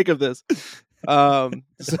can take of this. So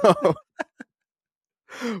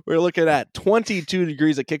we're looking at 22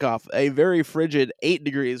 degrees at kickoff, a very frigid 8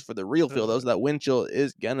 degrees for the real feel. Those that wind chill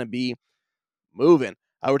is gonna be moving.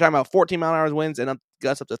 We're talking about 14 mile an hour winds and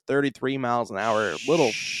gusts up to 33 miles an hour.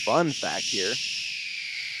 Little fun fact here.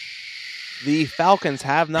 The Falcons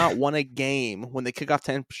have not won a game when the kickoff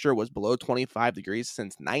temperature was below 25 degrees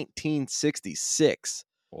since 1966.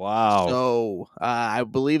 Wow. So I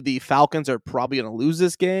believe the Falcons are probably going to lose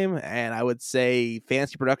this game, and I would say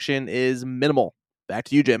fantasy production is minimal. Back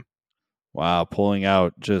to you, Jim. Wow, pulling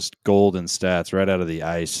out just golden stats right out of the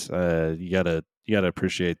ice. You gotta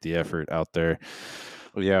appreciate the effort out there.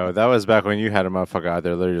 Yeah, that was back when you had a motherfucker out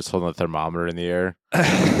there literally just holding a thermometer in the air.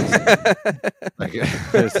 That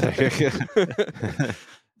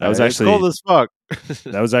was actually cold as fuck.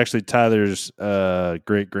 That was actually Tyler's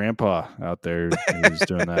great grandpa out there who was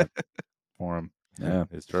doing that for him. Yeah,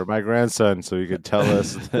 it's for my grandson, so he could tell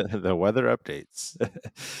us the weather updates.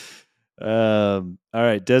 All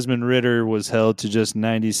right, Desmond Ridder was held to just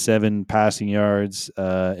 97 passing yards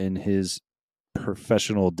in his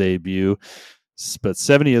professional debut. But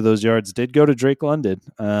 70 of those yards did go to Drake London.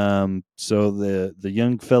 So the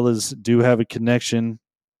young fellas do have a connection.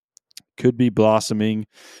 Could be blossoming.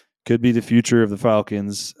 Could be the future of the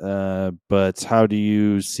Falcons. But how do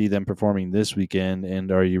you see them performing this weekend?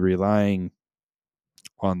 And are you relying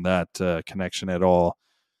on that connection at all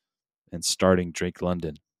and starting Drake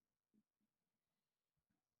London?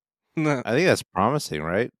 I think that's promising,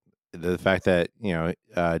 right? The fact that,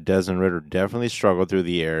 Desmond Ridder definitely struggled through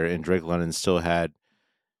the air, and Drake London still had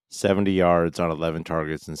 70 yards on 11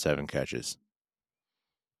 targets and 7 catches.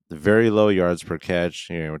 The very low yards per catch,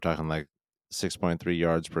 we're talking like 6.3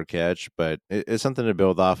 yards per catch, but it's something to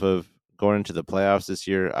build off of. Going into the playoffs this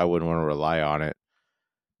year, I wouldn't want to rely on it.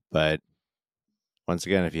 But once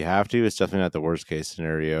again, if you have to, it's definitely not the worst case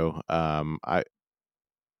scenario. I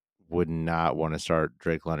would not want to start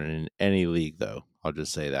Drake London in any league, though. I'll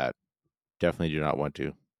just say that. Definitely do not want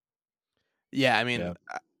to. Yeah, I mean,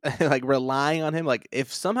 like relying on him, like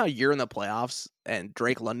if somehow you're in the playoffs and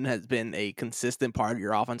Drake London has been a consistent part of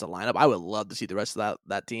your offensive lineup, I would love to see the rest of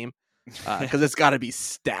that team because it's got to be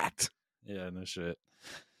stacked. Yeah, no shit.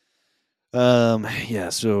 Yeah,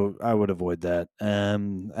 so I would avoid that.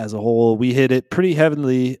 As a whole, we hit it pretty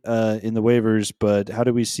heavily in the waivers, but how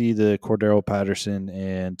do we see the Cordero Patterson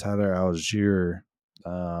and Tyler Algier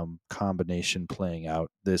combination playing out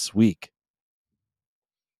this week?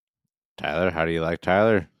 Tyler, how do you like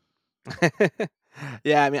Tyler?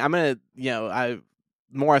 Yeah, I mean, I'm gonna, the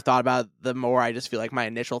more I've thought about it, the more I just feel like my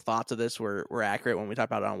initial thoughts of this were accurate when we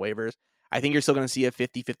talked about it on waivers. I think you're still gonna see a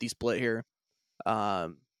 50-50 split here.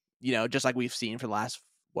 Just like we've seen for the last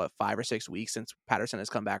 5 or 6 weeks since Patterson has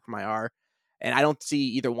come back from IR. And I don't see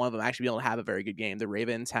either one of them actually being able to have a very good game. The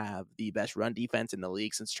Ravens have the best run defense in the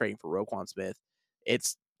league since trading for Roquan Smith.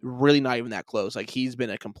 It's really not even that close. Like, he's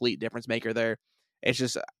been a complete difference maker there. It's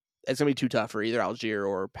just, it's going to be too tough for either Algier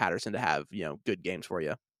or Patterson to have, good games for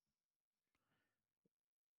you.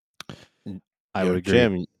 I would agree.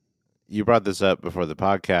 Jim, you brought this up before the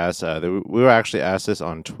podcast. We were actually asked this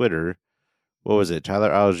on Twitter. What was it,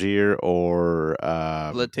 Tyler Algier or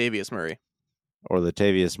Latavius Murray? Or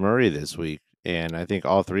Latavius Murray this week? And I think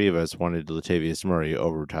all three of us wanted Latavius Murray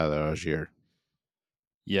over Tyler Algier.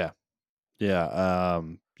 Yeah.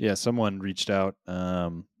 Someone reached out,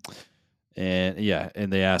 and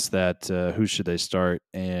they asked that who should they start,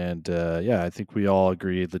 and I think we all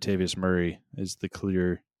agree Latavius Murray is the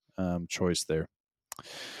clear choice there.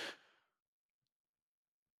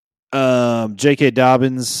 J.K.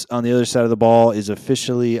 Dobbins on the other side of the ball is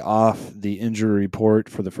officially off the injury report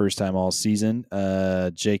for the first time all season.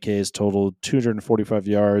 J.K. has totaled 245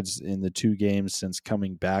 yards in the 2 games since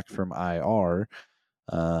coming back from IR.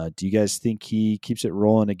 Do you guys think he keeps it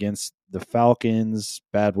rolling against the Falcons?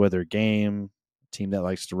 Bad weather game, team that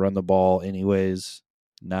likes to run the ball anyways,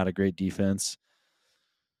 not a great defense.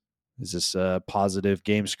 Is this a positive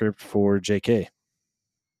game script for J.K.?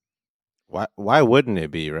 Why wouldn't it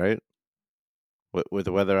be, right? With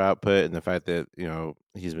the weather output and the fact that,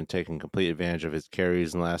 he's been taking complete advantage of his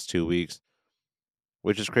carries in the last 2 weeks,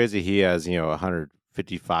 which is crazy. He has,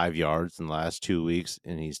 155 yards in the last 2 weeks,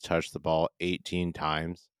 and he's touched the ball 18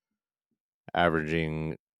 times,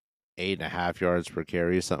 averaging 8.5 yards per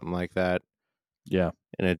carry, something like that. Yeah.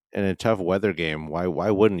 In a tough weather game, why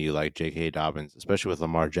wouldn't you like J.K. Dobbins, especially with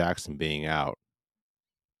Lamar Jackson being out?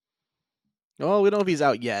 Well, we don't know if he's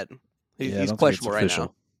out yet. He's questionable right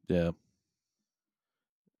now. Yeah.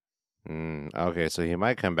 Okay, so he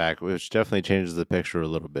might come back, which definitely changes the picture a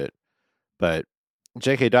little bit. But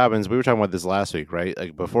J.K. Dobbins, we were talking about this last week, right?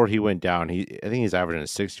 Like, before he went down, I think he's averaging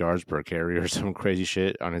 6 yards per carry or some crazy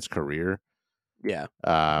shit on his career. Yeah.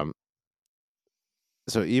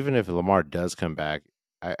 So even if Lamar does come back,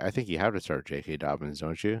 I think you have to start J.K. Dobbins,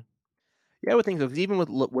 don't you? Yeah, I would think so. Because even with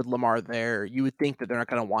Lamar there, you would think that they're not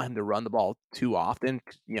going to want him to run the ball too often,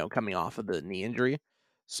 coming off of the knee injury.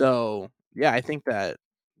 So, yeah, I think that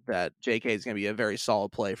J.K. is going to be a very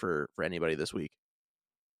solid play for anybody this week.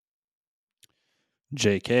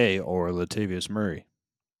 J.K. or Latavius Murray?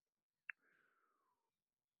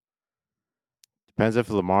 Depends if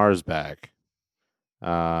Lamar is back.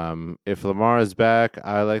 If Lamar is back,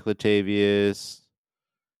 I like Latavius.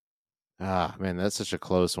 Ah, man, that's such a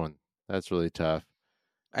close one. That's really tough.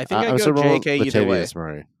 I think I'd go J.K. either way.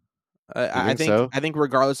 Murray. I think so? I think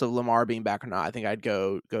regardless of Lamar being back or not, I think I'd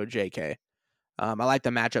go J.K. I like the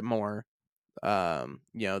matchup more.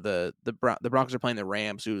 The Broncos are playing the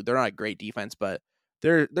Rams, who they're not a great defense, but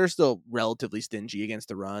they're still relatively stingy against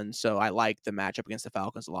the run. So I like the matchup against the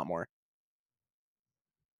Falcons a lot more.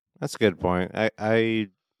 That's a good point.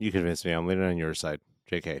 You convinced me. I'm leaning on your side,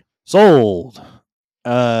 JK. Sold.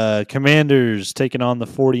 Commanders taking on the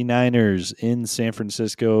 49ers in San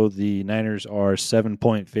Francisco. The Niners are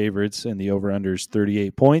 7-point favorites, and the over-under is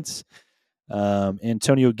 38 points.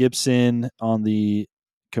 Antonio Gibson on the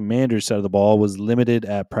Commanders side of the ball was limited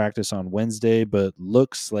at practice on Wednesday, but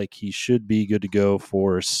looks like he should be good to go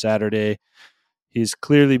for Saturday. He's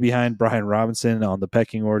clearly behind Brian Robinson on the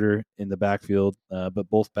pecking order in the backfield, but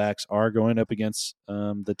both backs are going up against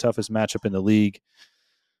the toughest matchup in the league.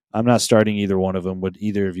 I'm not starting either one of them. Would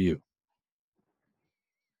either of you?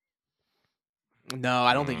 No,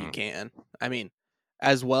 I don't think you can. I mean,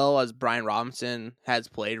 as well as Brian Robinson has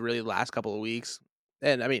played really the last couple of weeks,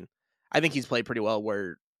 and I mean, I think he's played pretty well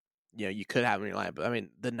where, you could have him in your lineup. But I mean,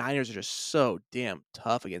 the Niners are just so damn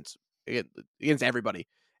tough against everybody. It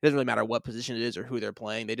doesn't really matter what position it is or who they're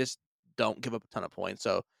playing. They just don't give up a ton of points.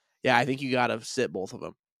 So, yeah, I think you got to sit both of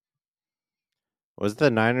them. Was it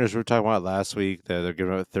the Niners we were talking about last week that they're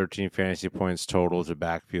giving up 13 fantasy points total to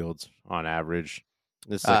backfields on average?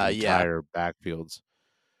 This is like entire backfields.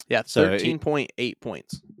 Yeah, 13.8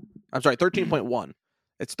 points. I'm sorry, 13.1.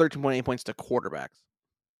 It's 13.8 points to quarterbacks.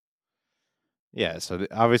 Yeah, so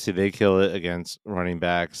obviously they kill it against running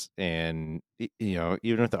backs, and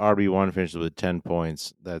even if the RB1 finishes with 10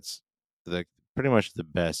 points, that's pretty much the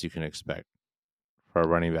best you can expect for a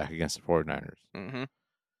running back against the 49ers. Mm-hmm.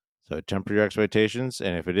 So temper your expectations,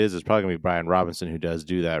 and if it is, it's probably going to be Brian Robinson who does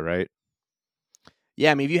do that, right?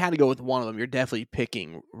 Yeah, I mean, if you had to go with one of them, you're definitely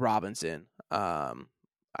picking Robinson. I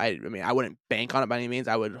wouldn't bank on it by any means.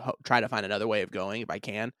 I would try to find another way of going if I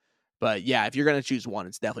can. But yeah, if you're going to choose one,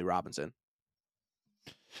 it's definitely Robinson.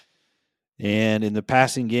 And in the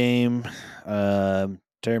passing game,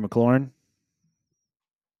 Terry McLaurin.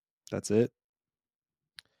 That's it.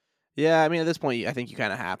 Yeah, I mean, at this point, I think you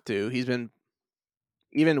kind of have to. He's been,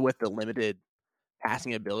 even with the limited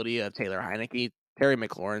passing ability of Taylor Heineke, Terry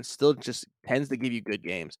McLaurin still just tends to give you good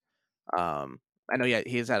games. I know, yeah,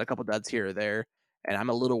 he's had a couple duds here or there, and I'm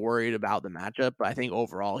a little worried about the matchup, but I think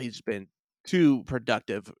overall he's been too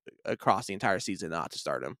productive across the entire season not to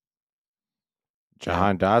start him.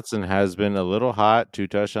 Jahan Dotson has been a little hot. 2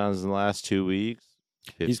 touchdowns in the last 2 weeks.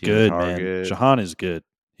 He's good, target. man. Jahan is good.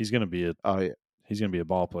 He's gonna be yeah. He's gonna be a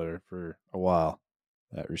ball player for a while.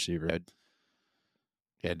 That receiver.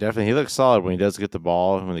 Yeah, definitely. He looks solid when he does get the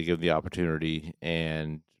ball, when they give the opportunity.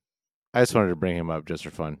 And I just wanted to bring him up just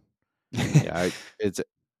for fun. Yeah,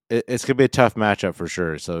 it's gonna be a tough matchup for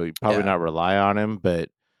sure. So you probably not rely on him, but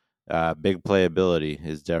big playability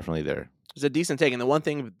is definitely there. It's a decent take, and the one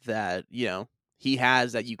thing that he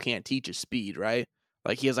has that you can't teach is speed, right?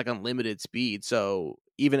 Like he has like unlimited speed. So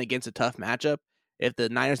even against a tough matchup, if the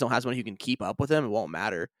Niners don't have someone who can keep up with him, it won't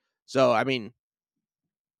matter. So I mean,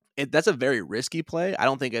 that's a very risky play. I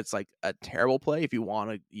don't think it's like a terrible play if you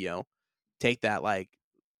want to take that like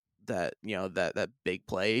that that big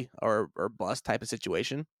play or bust type of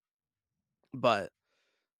situation. But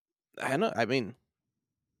I don't know. I mean,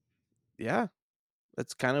 yeah,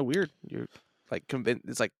 that's kind of weird. You're like convinced.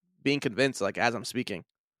 It's like being convinced, like as I'm speaking.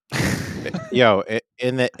 Yo,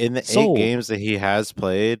 in the 8 Sold. games that he has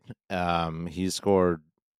played, he's scored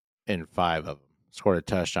in 5 of them. Scored a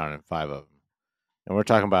touchdown in 5 of them. And we're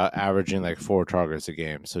talking about averaging like 4 targets a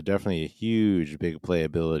game. So definitely a huge, big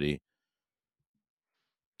playability.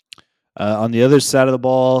 On the other side of the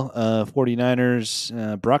ball,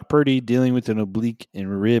 49ers, Brock Purdy dealing with an oblique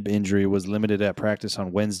and rib injury was limited at practice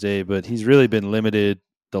on Wednesday, but he's really been limited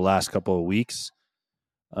the last couple of weeks.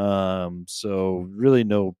 So really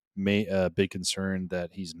no big concern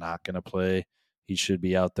that he's not going to play. He should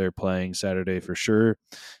be out there playing Saturday for sure.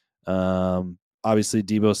 Obviously,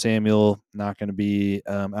 Deebo Samuel not going to be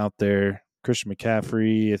out there. Christian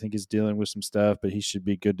McCaffrey, I think, is dealing with some stuff, but he should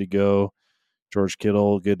be good to go. George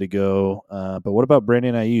Kittle, good to go. But what about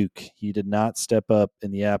Brandon Ayuk? He did not step up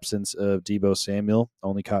in the absence of Deebo Samuel.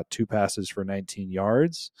 Only caught 2 passes for 19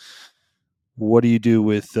 yards. What do you do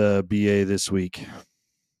with BA this week?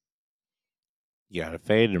 You got to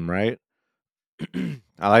fade him, right?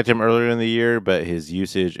 I liked him earlier in the year, but his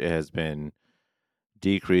usage has been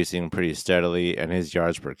decreasing pretty steadily, and his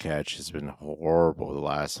yards per catch has been horrible the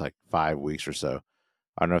last like 5 weeks or so.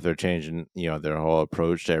 I don't know if they're changing, their whole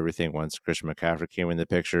approach to everything once Christian McCaffrey came in the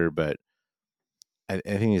picture, but I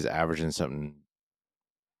think he's averaging something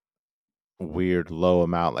weird low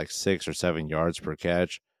amount, like 6 or 7 yards per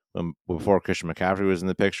catch. Before Christian McCaffrey was in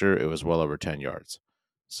the picture, it was well over 10 yards.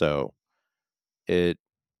 So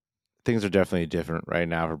things are definitely different right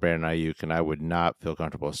now for Brandon Ayuk, and I would not feel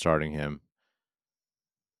comfortable starting him.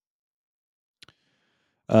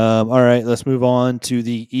 All right, let's move on to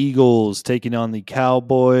the Eagles taking on the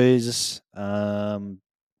Cowboys.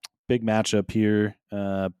 Big matchup here,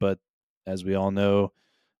 but as we all know,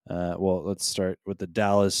 let's start with the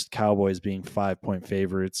Dallas Cowboys being 5-point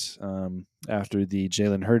favorites after the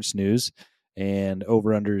Jalen Hurts news, and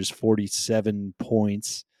over-under is 47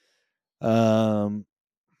 points. Jalen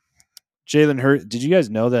Hurts, did you guys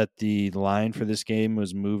know that the line for this game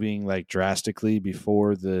was moving like drastically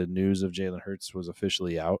before the news of Jalen Hurts was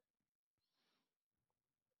officially out?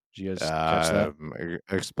 Did you guys catch that?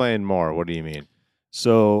 Explain more. What do you mean?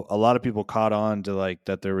 So a lot of people caught on to like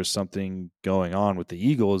that there was something going on with the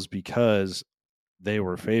Eagles because they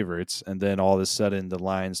were favorites, and then all of a sudden the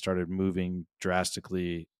line started moving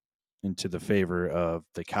drastically into the favor of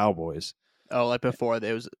the Cowboys. Oh, like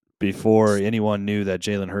before anyone knew that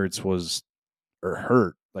Jalen Hurts was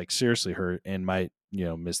hurt, like seriously hurt, and might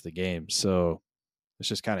miss the game. So it's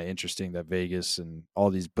just kind of interesting that Vegas and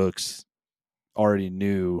all these books already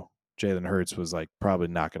knew Jalen Hurts was like probably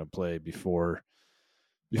not going to play before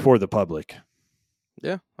the public.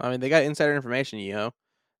 Yeah, I mean they got insider information.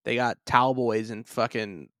 They got towel boys and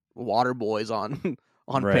fucking water boys on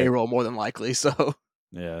Right. payroll more than likely. So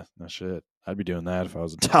yeah, no shit. I'd be doing that if I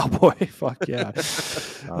was a towel boy. Fuck yeah.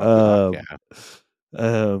 So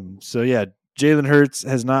yeah, Jalen Hurts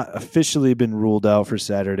has not officially been ruled out for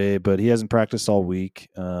Saturday, but he hasn't practiced all week,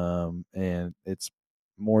 and it's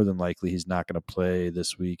more than likely he's not going to play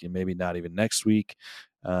this week and maybe not even next week.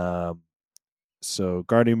 So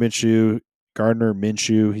Gardner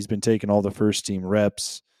Minshew, he's been taking all the first team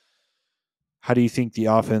reps. How do you think the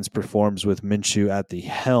offense performs with Minshew at the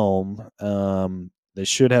helm? They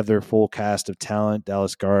should have their full cast of talent.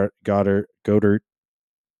 Dallas Goedert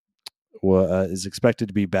is expected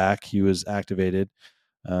to be back. He was activated.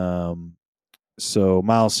 So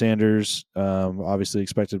Miles Sanders, obviously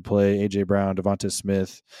expected to play. AJ Brown, Devonta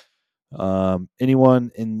Smith.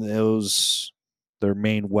 Anyone in those their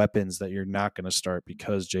main weapons that you're not going to start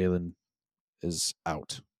because Jalen is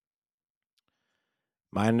out?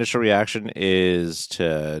 My initial reaction is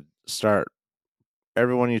to start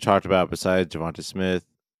everyone you talked about besides Devonta Smith.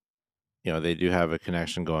 They do have a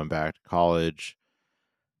connection going back to college.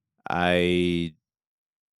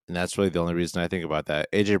 And that's really the only reason I think about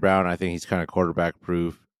that. AJ Brown, I think he's kind of quarterback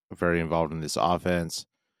proof, very involved in this offense.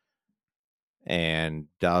 And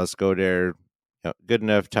Dallas Goedert, good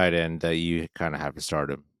enough tight end that you kind of have to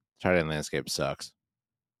start him. Tight end landscape sucks.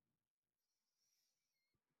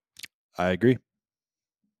 I agree.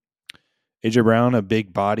 AJ Brown, a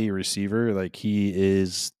big body receiver, like he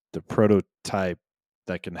is the prototype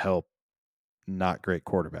that can help not great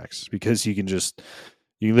quarterbacks because you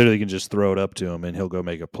literally can just throw it up to him and he'll go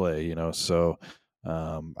make a play, So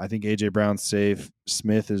I think AJ Brown's safe.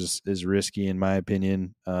 Smith is risky in my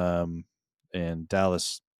opinion. And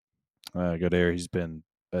Dallas Goedert, he's been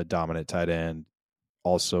a dominant tight end.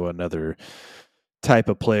 Also another type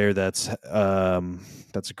of player that's a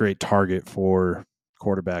great target for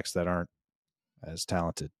quarterbacks that aren't as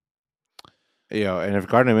talented. And if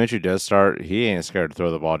Gardner Minshew does start, he ain't scared to throw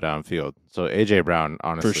the ball downfield. So AJ Brown,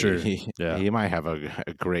 honestly, for sure, he might have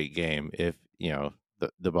a great game if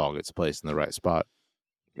the ball gets placed in the right spot.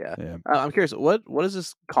 Yeah. I'm curious, what is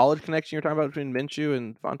this college connection you're talking about between Minshew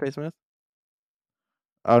and Devonta Smith?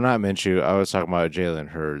 Oh, not Minshew. I was talking about Jalen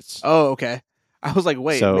Hurts. Oh, okay. I was like,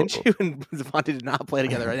 wait, Minshew and Devonta did not play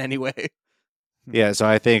together in any way. Yeah, so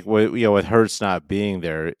I think with Hurts not being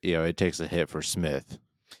there, it takes a hit for Smith.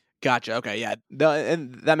 Gotcha. Okay, yeah,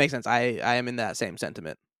 and that makes sense. I am in that same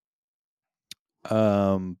sentiment.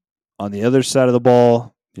 On the other side of the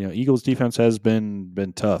ball, Eagles defense has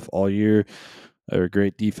been tough all year. They're a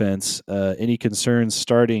great defense. Any concerns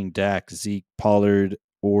starting Dak, Zeke, Pollard,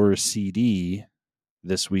 or CD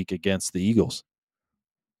this week against the Eagles?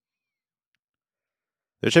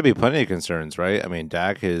 There should be plenty of concerns, right? I mean,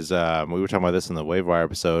 Dak is. We were talking about this in the waiver wire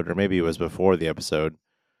episode, or maybe it was before the episode.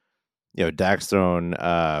 Dak's thrown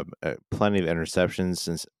plenty of interceptions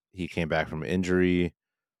since he came back from injury.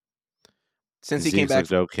 Since he came back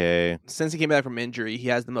from injury, he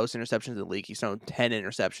has the most interceptions in the league. He's thrown 10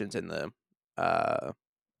 interceptions in the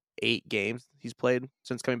 8 games he's played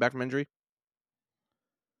since coming back from injury.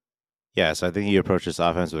 Yeah, so I think he approached this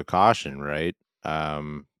offense with caution, right?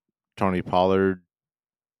 Tony Pollard,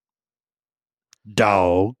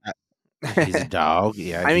 dog. He's a dog.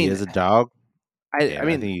 Yeah, he is a dog. I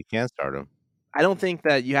think you can start him. I don't think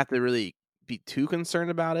that you have to really be too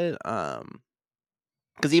concerned about it.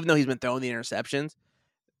 Because even though he's been throwing the interceptions,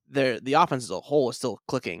 the offense as a whole is still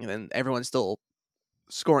clicking, and everyone's still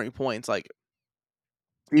scoring points. Like,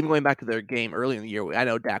 even going back to their game early in the year, I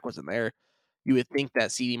know Dak wasn't there. You would think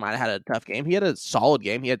that CD might have had a tough game. He had a solid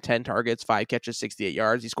game. He had 10 targets, 5 catches, 68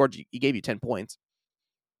 yards. He gave you 10 points.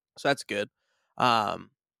 So that's good.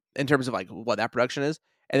 In terms of like what that production is.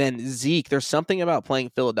 And then Zeke, there's something about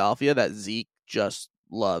playing Philadelphia that Zeke just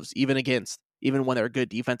loves. Even when they're good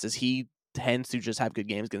defenses, he tends to just have good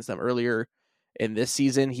games against them. Earlier in this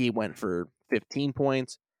season, he went for 15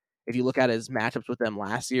 points. If you look at his matchups with them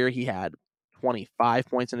last year, he had 25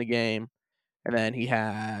 points in the game. And then he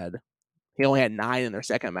only had 9 in their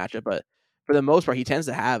second matchup. But for the most part, he tends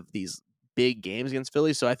to have these big games against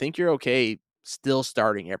Philly. So I think you're okay still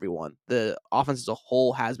starting everyone. The offense as a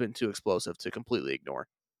whole has been too explosive to completely ignore.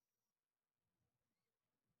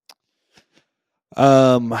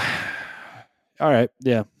 All right.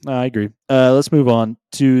 Yeah, I agree. Let's move on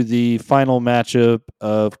to the final matchup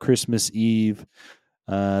of Christmas Eve.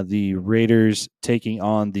 The Raiders taking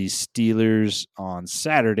on the Steelers on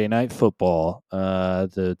Saturday Night Football.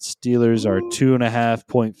 The Steelers are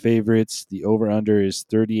 2.5-point favorites. The over-under is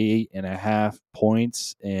 38.5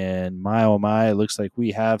 points. And my, oh my, it looks like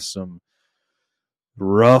we have some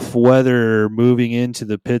rough weather moving into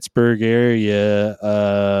the Pittsburgh area.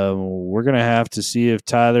 We're going to have to see if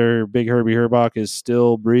Tyler Big Herbie Herbach is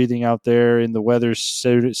still breathing out there in the Weather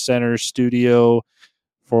Center studio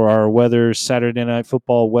for our weather Saturday Night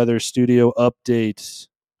Football weather studio update.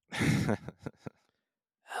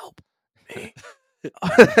 Help me.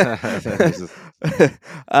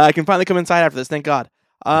 I can finally come inside after this. Thank God.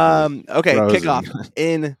 Okay, Frozen. Kickoff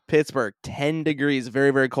in Pittsburgh. 10 degrees,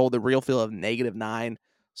 very, very cold. The real feel of -9.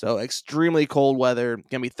 So extremely cold weather.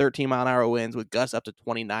 Going to be 13-mile-an-hour winds with gusts up to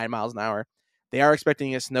 29 miles an hour. They are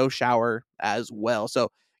expecting a snow shower as well. So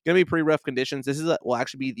going to be pretty rough conditions. This will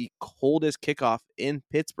actually be the coldest kickoff in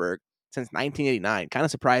Pittsburgh since 1989. Kind of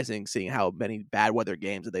surprising seeing how many bad weather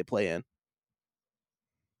games that they play in.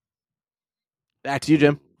 Back to you,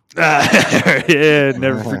 Jim. Yeah,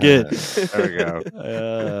 never forget. There we go.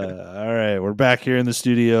 All right, we're back here in the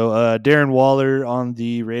studio. Darren Waller on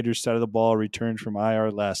the Raiders side of the ball returned from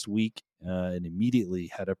IR last week and immediately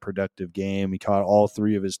had a productive game. He caught all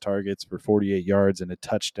 3 of his targets for 48 yards and a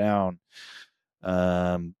touchdown.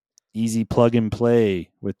 Easy plug and play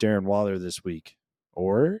with Darren Waller this week,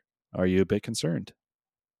 or are you a bit concerned?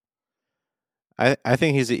 I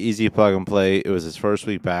think he's an easy plug and play. It was his first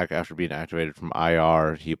week back after being activated from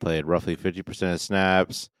IR. He played roughly 50% of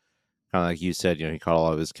snaps. Kind of like you said, he caught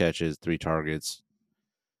all of his catches, 3 targets,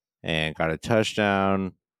 and got a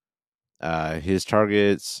touchdown. His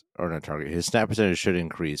his snap percentage should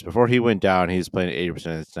increase. Before he went down, he was playing 80%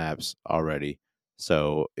 of the snaps already.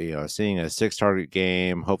 So, seeing a 6-target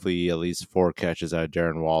game, hopefully at least 4 catches out of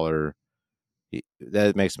Darren Waller,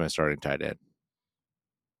 that makes him a starting tight end.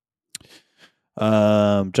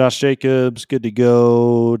 Josh Jacobs, good to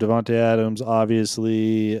go. Devontae Adams,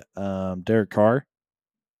 obviously. Derek Carr.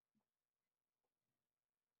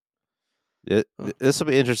 This will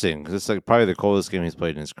be interesting because it's like probably the coldest game he's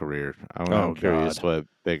played in his career. I'm curious what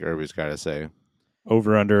Big Irby's got to say.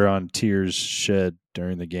 Over under on tears shed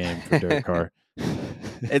during the game for Derek Carr.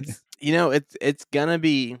 It's gonna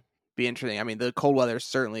be interesting. I mean, the cold weather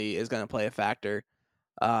certainly is gonna play a factor.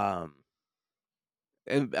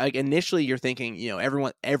 And like initially you're thinking,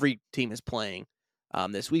 every team is playing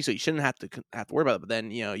this week, so you shouldn't have to worry about it. But then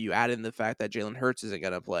you add in the fact that Jalen Hurts isn't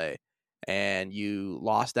gonna play, and you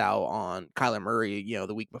lost out on Kyler Murray,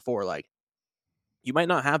 the week before. Like, you might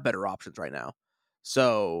not have better options right now,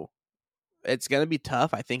 so it's gonna be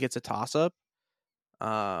tough. I think it's a toss up.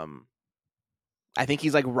 I think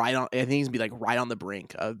he's like right on. I think he's gonna be like right on the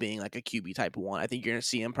brink of being like a QB type 1. I think you're gonna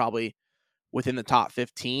see him probably within the top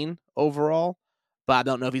 15 overall. But I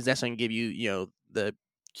don't know if he's necessarily going to give you, the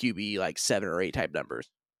QB like 7 or 8 type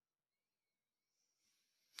numbers.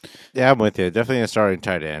 Yeah, I'm with you. Definitely a starting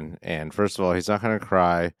tight end. And first of all, he's not going to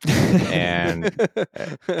cry. and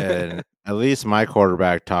at least my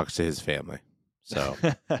quarterback talks to his family. So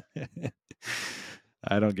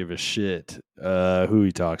I don't give a shit who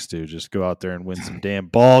he talks to. Just go out there and win some damn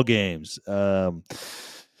ball games.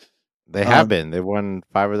 They have been. They've won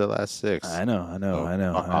 5 of the last 6. I know.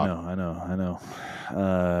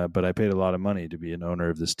 But I paid a lot of money to be an owner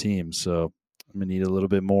of this team, so I'm gonna need a little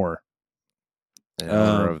bit more. An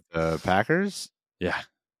owner of the Packers? Yeah.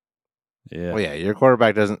 Well, yeah, your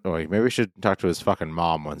quarterback doesn't. Oh, maybe we should talk to his fucking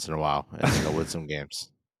mom once in a while and go win some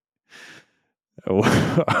games. All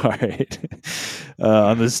right.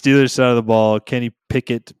 On the Steelers side of the ball, Kenny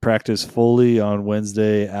Pickett practiced fully on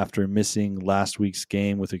Wednesday after missing last week's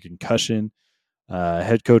game with a concussion.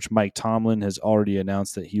 Head coach Mike Tomlin has already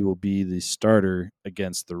announced that he will be the starter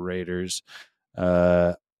against the Raiders.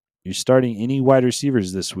 You're starting any wide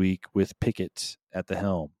receivers this week with Pickett at the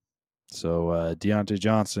helm. So Deontay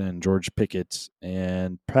Johnson, George Pickett,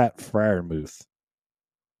 and Pat Freiermuth.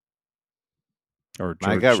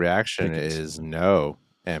 My gut reaction is no.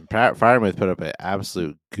 And Pat Freiermuth put up an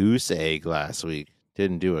absolute goose egg last week.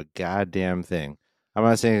 Didn't do a goddamn thing. I'm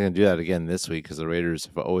not saying he's going to do that again this week because the Raiders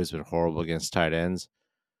have always been horrible against tight ends.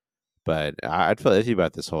 But I'd feel iffy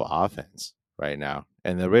about this whole offense right now.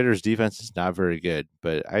 And the Raiders' defense is not very good.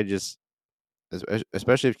 But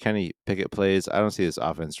especially if Kenny Pickett plays, I don't see this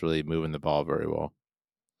offense really moving the ball very well.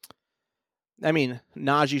 I mean,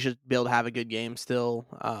 Najee should be able to have a good game still.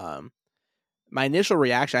 My initial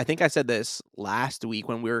reaction, I think I said this last week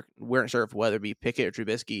when we weren't sure if whether it be Pickett or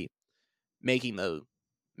Trubisky making the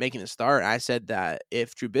start. I said that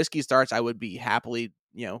if Trubisky starts, I would be happily,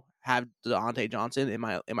 have Deontay Johnson in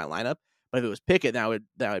my lineup. But if it was Pickett, then I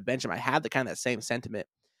would bench him. I had the kind of that same sentiment.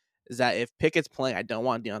 Is that if Pickett's playing, I don't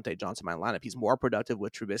want Deontay Johnson in my lineup. He's more productive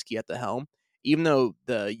with Trubisky at the helm, even though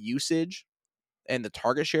the usage and the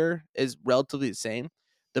target share is relatively the same.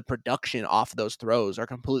 The production off of those throws are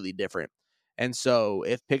completely different. And so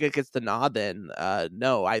if Pickett gets the nod, then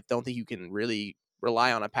no, I don't think you can really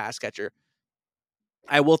rely on a pass catcher.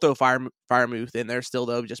 I will throw Freiermuth in there still,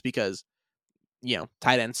 though, just because,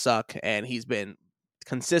 tight ends suck, and he's been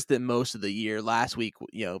consistent most of the year. Last week,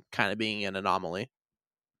 kind of being an anomaly.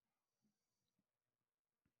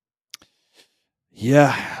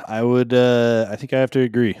 Yeah, I would. I think I have to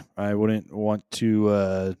agree. I wouldn't want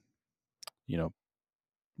to,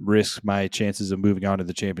 risk my chances of moving on to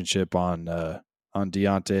the championship on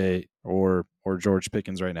Deontay or George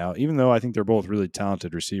Pickens right now. Even though I think they're both really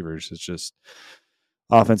talented receivers, it's just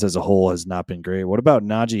offense as a whole has not been great. What about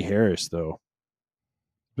Najee Harris though?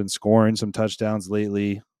 Been scoring some touchdowns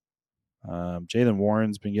lately. Jaylen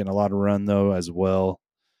Warren's been getting a lot of run though as well.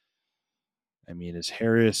 I mean, is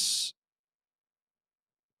Harris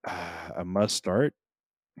A must start.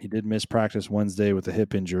 He did miss practice Wednesday with a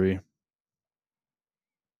hip injury.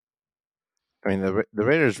 I mean, the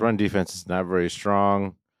Raiders' run defense is not very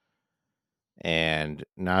strong, and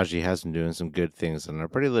Najee has been doing some good things on a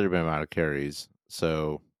pretty limited amount of carries.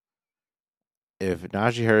 So, if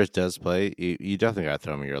Najee Harris does play, you definitely got to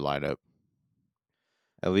throw him in your lineup.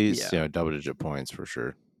 At least, double-digit points for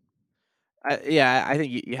sure. I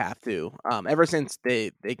think you have to. Ever since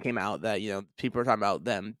they came out that people are talking about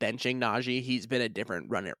them benching Najee, he's been a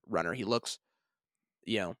different runner. He looks,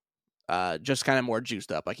 just kind of more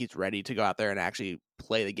juiced up, like he's ready to go out there and actually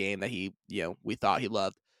play the game that he we thought he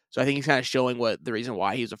loved. So I think he's kind of showing what the reason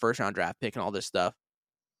why he was a first round draft pick and all this stuff.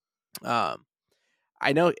 I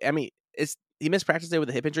know. I mean, he missed practice day with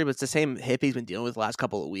a hip injury, but it's the same hip he's been dealing with the last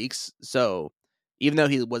couple of weeks. So even though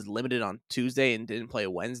he was limited on Tuesday and didn't play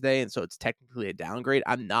Wednesday, and so it's technically a downgrade,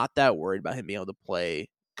 I'm not that worried about him being able to play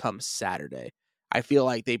come Saturday. I feel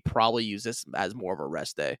like they probably use this as more of a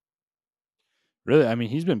rest day. Really? I mean,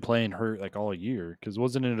 he's been playing hurt like all year because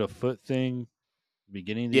wasn't it a foot thing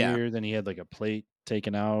beginning of the year? Then he had like a plate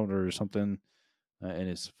taken out or something in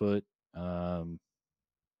his foot. Now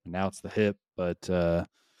it's the hip, but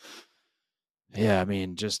yeah, I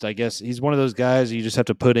mean, just I guess he's one of those guys you just have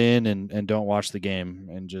to put in and don't watch the game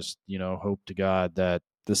and just hope to God that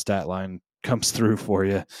the stat line comes through for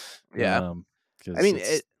you. Yeah, I mean,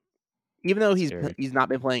 even though he's not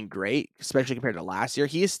been playing great, especially compared to last year,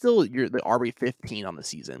 he is still the RB15 on the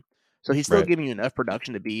season. So he's still giving you enough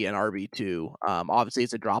production to be an RB2. Obviously,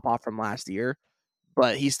 it's a drop off from last year,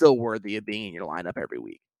 but he's still worthy of being in your lineup every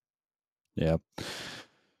week. Yeah.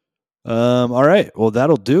 All right. Well,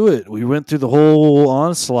 that'll do it. We went through the whole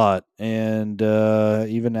onslaught and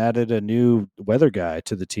even added a new weather guy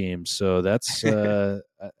to the team. So that's it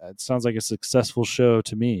sounds like a successful show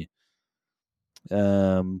to me.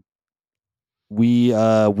 We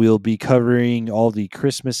will be covering all the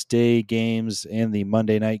Christmas Day games and the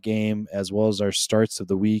Monday night game, as well as our starts of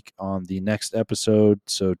the week on the next episode.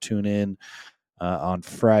 So tune in on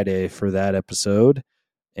Friday for that episode.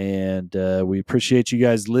 And we appreciate you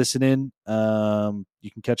guys listening.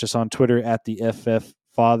 You can catch us on Twitter at the FF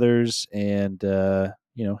Fathers, and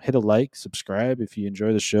hit a like, subscribe if you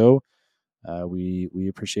enjoy the show. We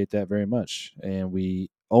appreciate that very much, and we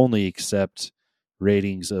only accept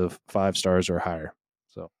ratings of 5 stars or higher.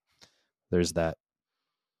 So there's that.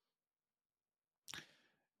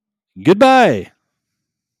 Goodbye.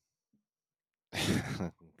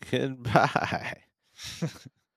 Goodbye.